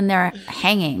orgasm when they're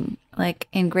hanging, like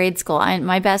in grade school.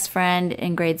 My best friend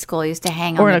in grade school used to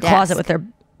hang on the desk. Or in a closet with their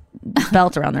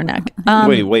belt around their neck.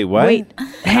 Wait, what?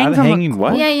 Hanging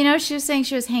what? Yeah, she was saying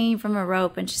she was hanging from a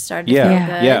rope and she started to feel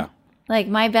good. Yeah. Like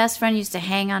my best friend used to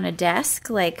hang on a desk,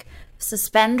 like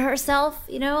suspend herself,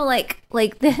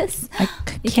 like this. I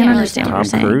can't understand what you're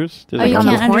saying. Tom Cruise? You can't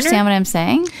understand what I'm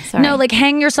saying? Sorry. No, like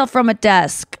hang yourself from a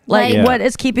desk. What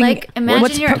is keeping? Like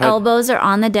imagine your elbows are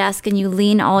on the desk and you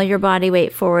lean all your body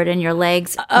weight forward and your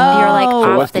legs. You're like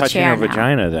off what's the touching chair your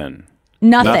vagina then?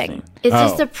 Nothing. It's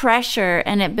just the pressure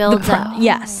and it builds up.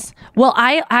 Yes. Well,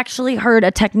 I actually heard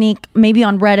a technique maybe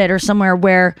on Reddit or somewhere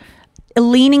where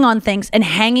leaning on things and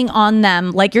hanging on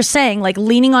them, like you're saying, like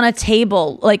leaning on a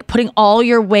table, like putting all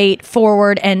your weight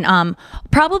forward and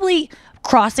probably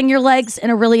crossing your legs in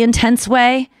a really intense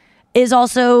way is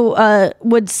also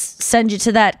would send you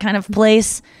to that kind of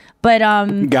place. But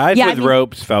guys with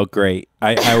ropes felt great.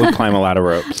 I would climb a lot of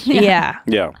ropes. Yeah.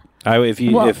 I would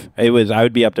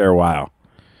be up there a while.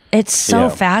 It's so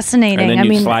fascinating. And then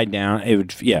you slide down.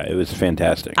 It was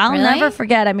fantastic. I'll never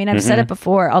forget. I mean, I've said it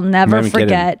before. I'll never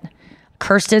forget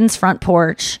Kirsten's front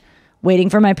porch, waiting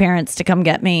for my parents to come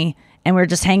get me. And we're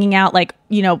just hanging out,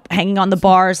 hanging on the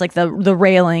bars, like the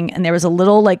railing. And there was a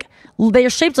little, they're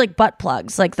shaped like butt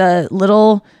plugs, like the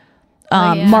little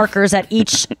markers at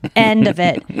each end of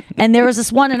it. And there was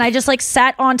this one, and I just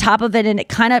sat on top of it, and it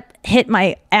kind of hit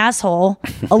my asshole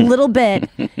a little bit.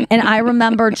 And I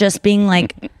remember just being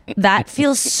like, that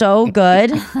feels so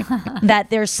good that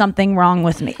there's something wrong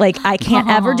with me. Like, I can't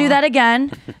ever do that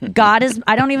again.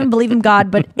 I don't even believe in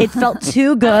God, but it felt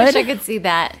too good. I wish I could see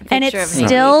that picture. And it's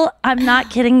still, I'm not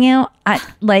kidding you.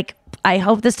 I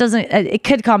hope this doesn't, it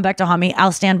could come back to haunt me.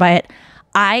 I'll stand by it.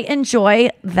 I enjoy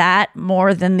that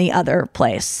more than the other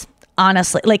place.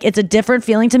 Honestly, it's a different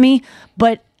feeling to me,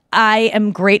 but I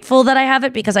am grateful that I have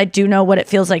it because I do know what it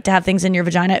feels like to have things in your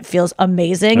vagina. It feels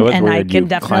amazing, and I can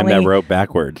definitely climb that rope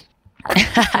backwards.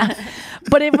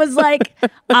 But it was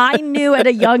I knew at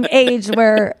a young age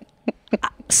where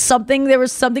there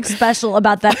was something special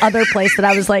about that other place that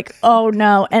I was like, oh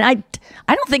no. And I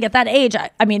don't think at that age,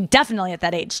 I mean, definitely at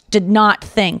that age, did not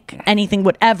think anything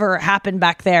would ever happen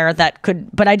back there that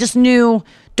could, but I just knew,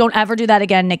 don't ever do that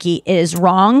again, Nikki. It is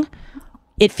wrong.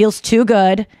 It feels too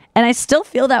good. And I still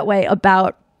feel that way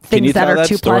about things that are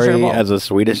too pleasurable. As a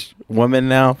Swedish woman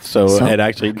now, so it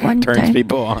actually turns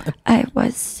people on. I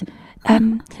was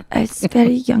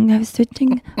very young. I was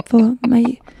waiting for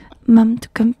my mom to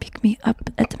come pick me up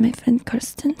at my friend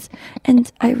Kirsten's,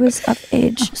 and I was of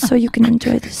age, so you can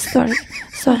enjoy the story.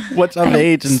 So what's of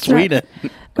age in Sweden?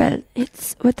 Well,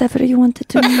 it's whatever you want to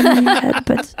do in your head,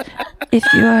 but if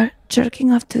you are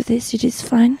jerking off to this, it is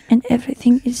fine, and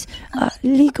everything is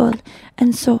legal.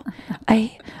 And so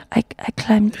I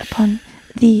climbed upon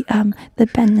the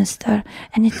banister,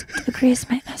 and it grazed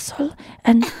my asshole,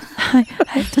 and I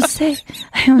have to say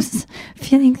I was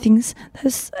feeling things.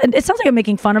 It sounds like I'm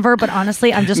making fun of her, but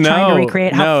honestly I'm just trying to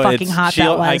recreate how fucking hot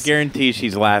that was. I guarantee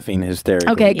she's laughing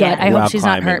hysterically. Okay, good. I hope she's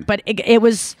not hurt, but it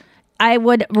was. I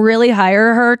would really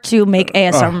hire her to make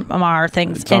ASMR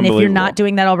things, and if you're not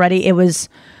doing that already, it was.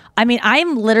 I mean,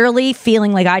 I'm literally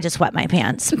feeling like I just wet my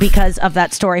pants because of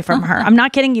that story from her. I'm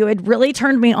not kidding you. It really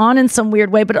turned me on in some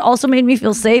weird way, but it also made me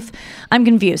feel safe. I'm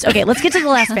confused. Okay, let's get to the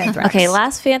last Fanthrax. Okay,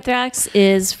 last Fanthrax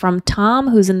is from Tom,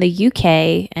 who's in the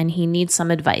UK, and he needs some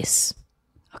advice.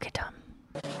 Okay, Tom.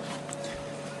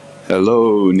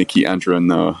 Hello, Nikki, Andrew, and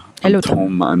Noah. Hello, I'm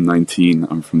Tom. I'm 19.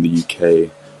 I'm from the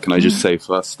UK. Can I just say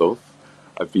first off,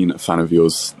 I've been a fan of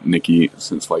yours, Nikki,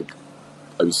 since like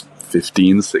I was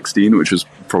 15, 16, which was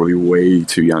probably way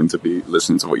too young to be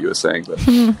listening to what you were saying, but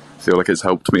I feel like it's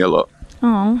helped me a lot.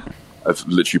 Oh. I've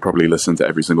literally probably listened to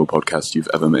every single podcast you've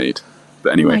ever made.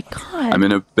 But anyway, I'm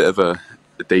in a bit of a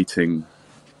dating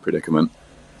predicament.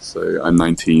 So I'm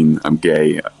 19, I'm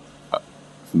gay. I've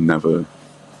never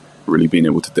really been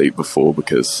able to date before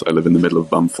because I live in the middle of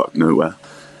bumfuck nowhere.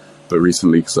 But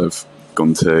recently, because I've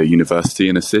gone to university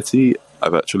in a city,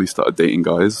 I've actually started dating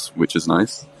guys, which is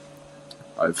nice.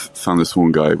 I've found this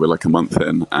one guy, we're like a month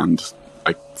in, and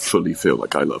I fully feel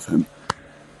like I love him.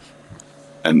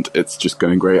 And it's just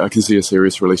going great. I can see a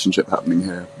serious relationship happening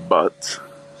here, but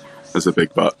there's a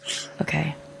big but.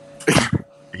 Okay.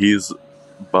 He's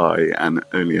bi and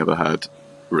only ever had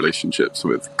relationships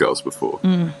with girls before.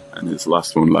 And his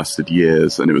last one lasted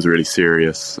years, and it was really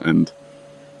serious, and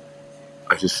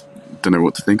I just don't know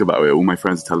what to think about it. All my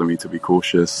friends are telling me to be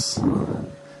cautious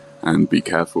and be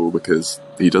careful because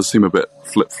he does seem a bit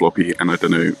flip-floppy, and I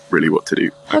don't know really what to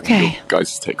do. Okay.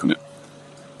 Guys' take on it.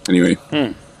 Anyway,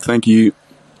 thank you.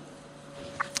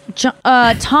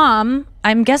 Tom,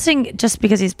 I'm guessing just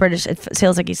because he's British, it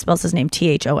feels like he spells his name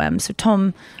Thom. So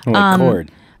Tom,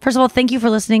 first of all, thank you for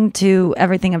listening to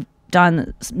everything I've done.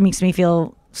 It makes me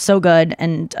feel so good,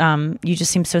 and you just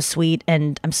seem so sweet,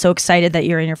 and I'm so excited that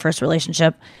you're in your first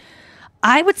relationship.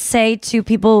 I would say to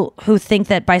people who think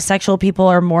that bisexual people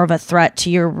are more of a threat to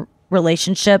your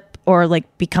relationship or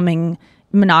like becoming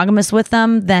monogamous with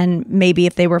them than maybe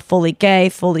if they were fully gay,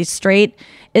 fully straight,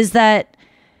 is that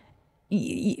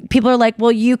people are like,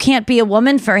 well, you can't be a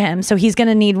woman for him, so he's going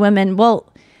to need women.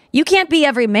 Well, you can't be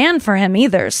every man for him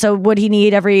either. So would he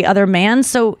need every other man?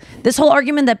 So this whole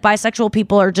argument that bisexual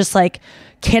people are just like,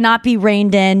 cannot be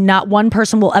reined in, not one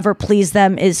person will ever please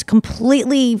them, is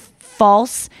completely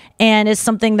false and is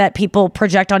something that people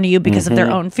project onto you because of their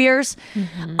own fears.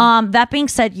 That being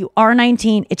said, you are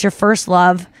 19. It's your first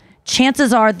love.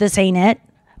 Chances are this ain't it.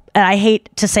 And I hate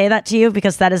to say that to you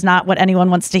because that is not what anyone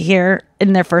wants to hear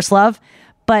in their first love.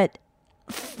 But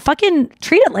fucking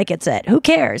treat it like it's it. Who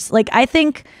cares? Like, I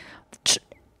think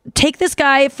take this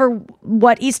guy for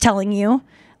what he's telling you.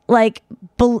 Like,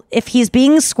 if he's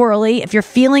being squirrely, if you're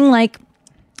feeling like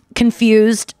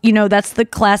confused, you know, that's the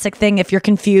classic thing. If you're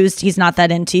confused, he's not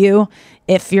that into you.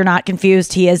 If you're not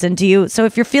confused, he is into you. So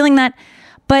if you're feeling that,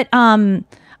 but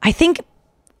I think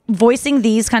voicing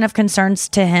these kind of concerns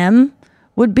to him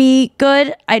would be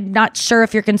good. I'm not sure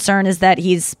if your concern is that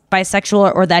he's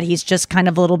bisexual or that he's just kind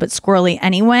of a little bit squirrely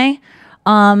anyway.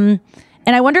 And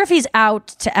I wonder if he's out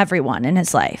to everyone in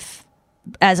his life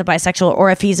as a bisexual,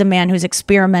 or if he's a man who's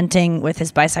experimenting with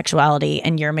his bisexuality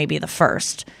and you're maybe the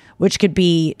first, which could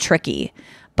be tricky.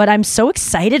 But I'm so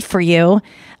excited for you.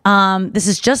 This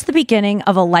is just the beginning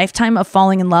of a lifetime of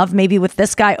falling in love, maybe with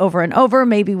this guy over and over,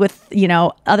 maybe with, you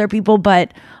know, other people.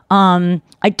 But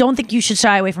I don't think you should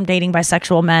shy away from dating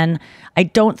bisexual men. I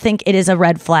don't think it is a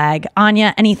red flag.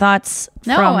 Anya, any thoughts?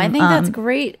 No, I think that's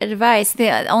great advice.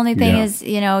 The only thing is,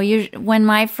 you know, when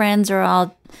my friends are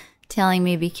all telling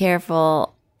me be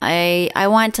careful, I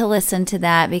want to listen to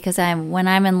that because when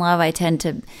I'm in love, I tend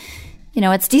to, you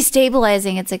know, it's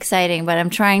destabilizing, it's exciting, but I'm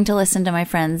trying to listen to my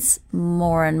friends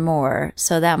more and more.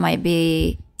 So that might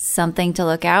be something to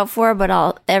look out for,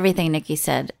 but everything Nikki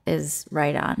said is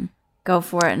right on. Go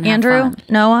for it. And Andrew,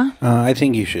 Noah? I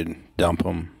think you should dump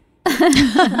him.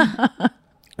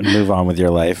 And move on with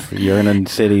your life. You're in a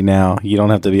city now. You don't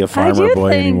have to be a farmer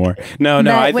boy anymore. No,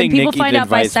 I think when people find out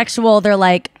bisexual, they're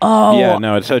like, oh, yeah,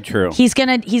 no, it's so true. He's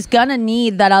gonna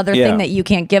need that other thing that you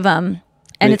can't give him,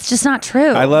 and it's just not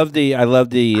true. I love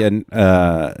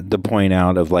the point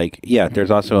out of like, yeah,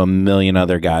 there's also a million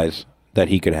other guys that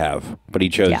he could have, but he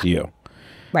chose you.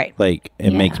 Right. Like,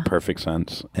 it makes perfect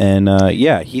sense. And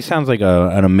he sounds like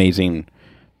an amazing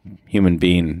human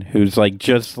being who's like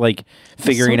just like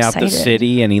figuring out the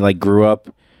city, and he like grew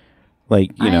up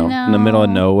like, you know, in the middle of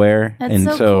nowhere. That's and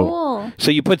so cool.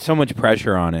 So you put so much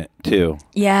pressure on it too.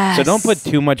 Yeah. So don't put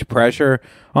too much pressure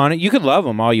on it. You could love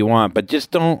him all you want, but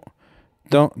just don't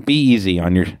be easy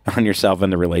on yourself in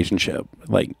the relationship.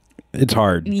 Like, it's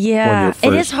hard. Yeah.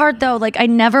 It is hard though. Like, I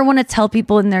never want to tell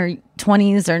people in their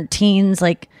 20s or teens,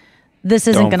 like, this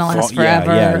isn't going to last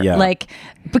forever. Yeah. Like,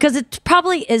 because it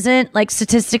probably isn't. Like,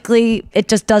 statistically, it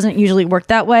just doesn't usually work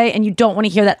that way. And you don't want to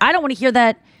hear that. I don't want to hear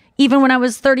that even when I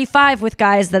was 35 with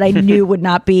guys that I knew would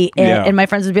not be it. Yeah. And my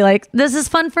friends would be like, this is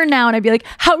fun for now. And I'd be like,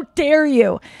 how dare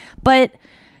you? But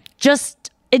just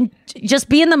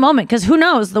be in the moment, because who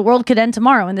knows? The world could end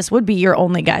tomorrow and this would be your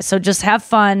only guy. So just have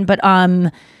fun. But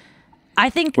I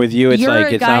think with you, it's you're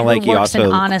like a it's guy not like who he works also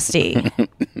in honesty.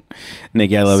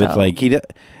 Nikki, I love So. it's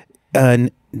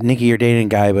like Nikki, you're dating a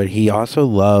guy, but he also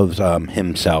loves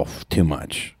himself too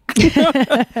much.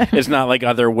 It's not like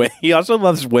other women. He also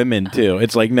loves women too.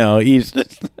 It's like no, he's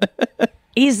just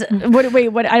He's what? Wait,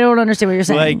 what? I don't understand what you're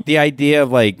saying. like the idea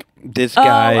of like this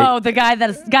guy. The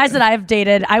guys that I've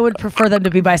dated, I would prefer them to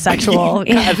be bisexual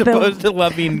as opposed to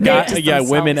loving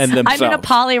women and themselves. I'm in a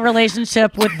poly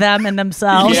relationship with them and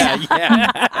themselves.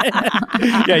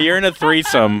 Yeah, you're in a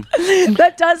threesome.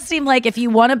 That does seem like if you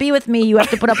want to be with me, you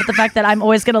have to put up with the fact that I'm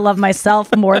always going to love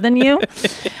myself more than you.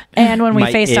 And when we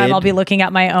FaceTime, I'll be looking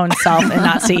at my own self and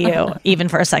not see you even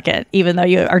for a second, even though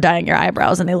you are dyeing your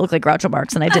eyebrows and they look like Groucho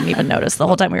Marx and I didn't even notice the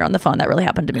whole time we were on the phone. That really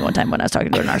happened to me one time when I was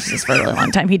talking to a narcissist for a really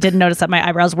long time. He didn't notice that my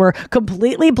eyebrows were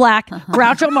completely black,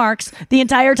 Groucho Marx, the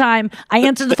entire time. I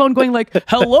answered the phone going like,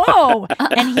 hello.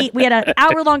 And we had an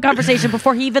hour-long conversation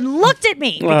before he even looked at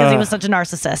me because he was such a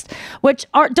narcissist. Which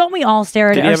don't we all stare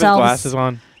at Did he ourselves? have his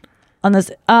glasses on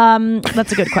this?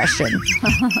 That's a good question.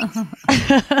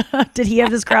 Did he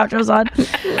have his Grouchos on?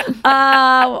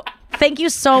 Thank you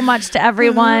so much to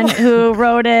everyone who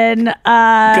wrote in. Could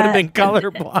have been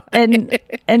colorblind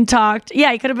and talked.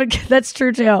 Yeah, he could have been. That's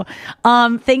true too.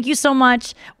 Thank you so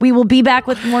much. We will be back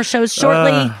with more shows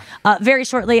shortly. Very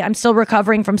shortly. I'm still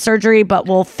recovering from surgery, but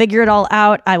we'll figure it all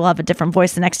out. I will have a different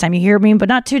voice the next time you hear me, but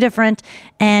not too different.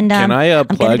 And Can I I'm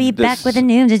going to be back with a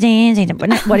new. What do you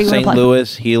want to plug? St.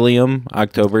 Louis Helium,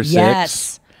 October 6th.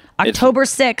 Yes. October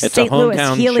 6th, St. Louis,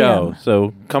 Helium. Show,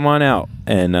 so come on out.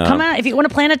 And come on. If you want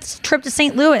to plan a trip to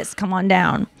St. Louis, come on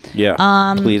down.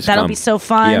 Yeah, please That'll come. be so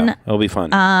fun. Yeah, it'll be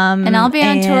fun. And I'll be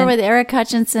on tour with Eric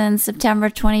Hutchinson September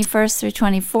 21st through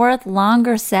 24th.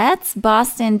 Longer sets,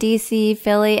 Boston, D.C.,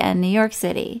 Philly, and New York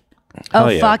City.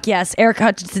 Fuck yes. Eric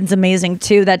Hutchinson's amazing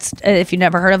too. That's if you've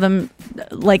never heard of him,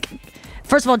 like...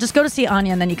 First of all, just go to see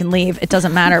Anya and then you can leave. It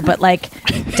doesn't matter. But like,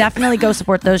 definitely go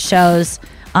support those shows.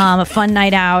 A fun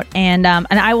night out. And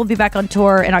I will be back on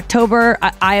tour in October.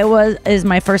 Iowa is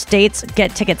my first dates.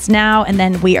 Get tickets now. And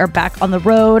then we are back on the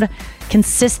road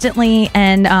consistently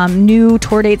and new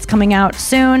tour dates coming out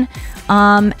soon.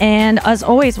 And as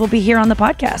always, we'll be here on the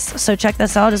podcast. So check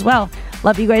this out as well.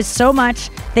 Love you guys so much.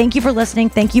 Thank you for listening.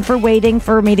 Thank you for waiting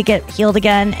for me to get healed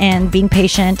again and being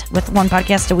patient with one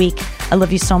podcast a week. I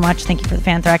love you so much. Thank you for the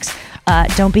fan threats.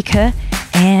 Don't be cuh.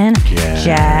 And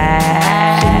Jack.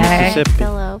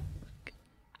 Hello.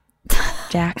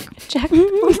 Jack.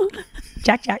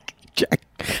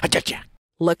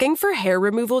 Looking for hair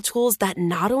removal tools that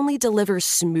not only deliver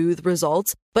smooth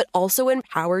results, but also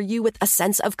empower you with a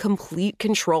sense of complete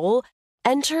control?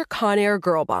 Enter Conair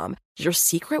Girl Bomb, your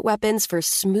secret weapons for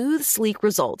smooth, sleek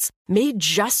results, made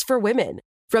just for women.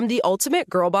 From the ultimate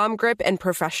Girl Bomb grip and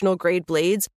professional-grade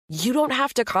blades, you don't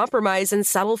have to compromise and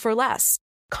settle for less.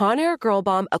 Conair Girl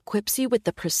Bomb equips you with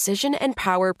the precision and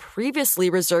power previously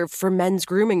reserved for men's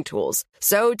grooming tools.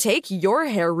 So take your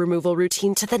hair removal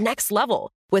routine to the next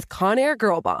level with Conair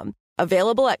Girl Bomb.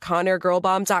 Available at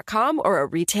ConairGirlBomb.com or a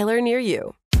retailer near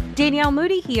you. Danielle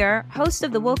Moody here, host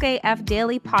of the Woke AF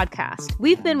Daily podcast.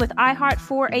 We've been with iHeart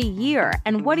for a year,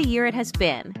 and what a year it has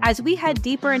been. As we head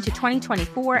deeper into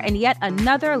 2024 and yet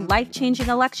another life-changing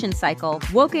election cycle,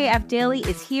 Woke AF Daily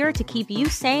is here to keep you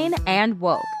sane and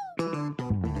woke.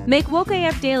 Make Woke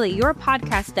AF Daily your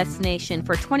podcast destination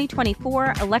for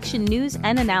 2024 election news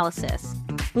and analysis.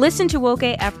 Listen to Woke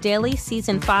AF Daily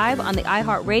Season 5 on the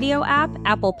iHeartRadio app,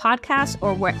 Apple Podcasts,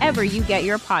 or wherever you get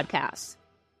your podcasts.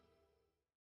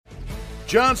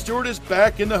 Jon Stewart is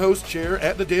back in the host chair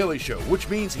at The Daily Show, which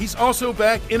means he's also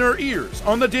back in our ears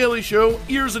on The Daily Show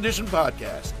Ears Edition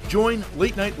podcast. Join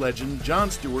late-night legend Jon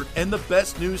Stewart and the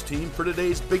best news team for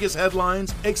today's biggest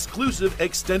headlines, exclusive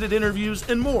extended interviews,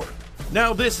 and more.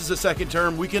 Now this is a second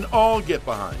term we can all get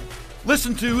behind.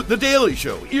 Listen to The Daily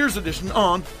Show Ears Edition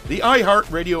on the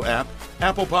iHeartRadio app,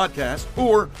 Apple Podcasts,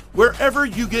 or wherever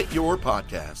you get your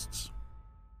podcasts.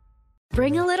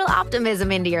 Bring a little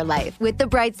optimism into your life with The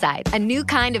Bright Side, a new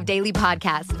kind of daily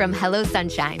podcast from Hello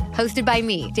Sunshine, hosted by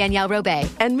me, Danielle Robay.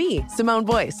 And me, Simone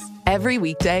Boyce. Every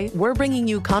weekday, we're bringing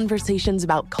you conversations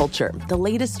about culture, the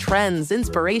latest trends,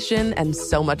 inspiration, and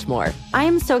so much more. I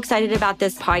am so excited about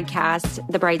this podcast,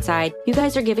 The Bright Side. You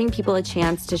guys are giving people a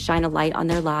chance to shine a light on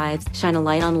their lives, shine a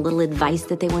light on a little advice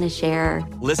that they want to share.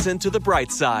 Listen to The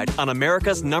Bright Side on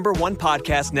America's #1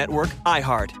 podcast network,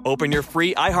 iHeart. Open your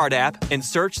free iHeart app and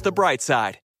search The Bright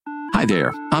Side. Hi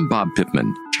there, I'm Bob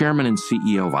Pittman, Chairman and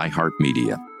CEO of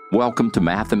iHeartMedia. Welcome to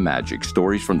Math and Magic,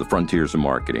 Stories from the Frontiers of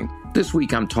Marketing. This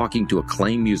week I'm talking to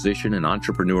acclaimed musician and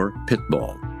entrepreneur,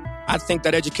 Pitbull. I think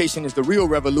that education is the real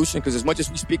revolution, because as much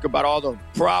as we speak about all the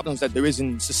problems that there is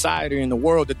in society and in the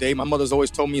world today, my mother's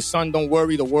always told me, son, don't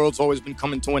worry, the world's always been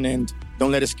coming to an end.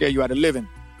 Don't let it scare you out of living.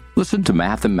 Listen to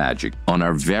Math and Magic on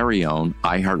our very own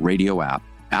iHeartRadio app,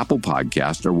 Apple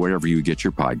Podcast, or wherever you get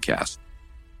your podcasts.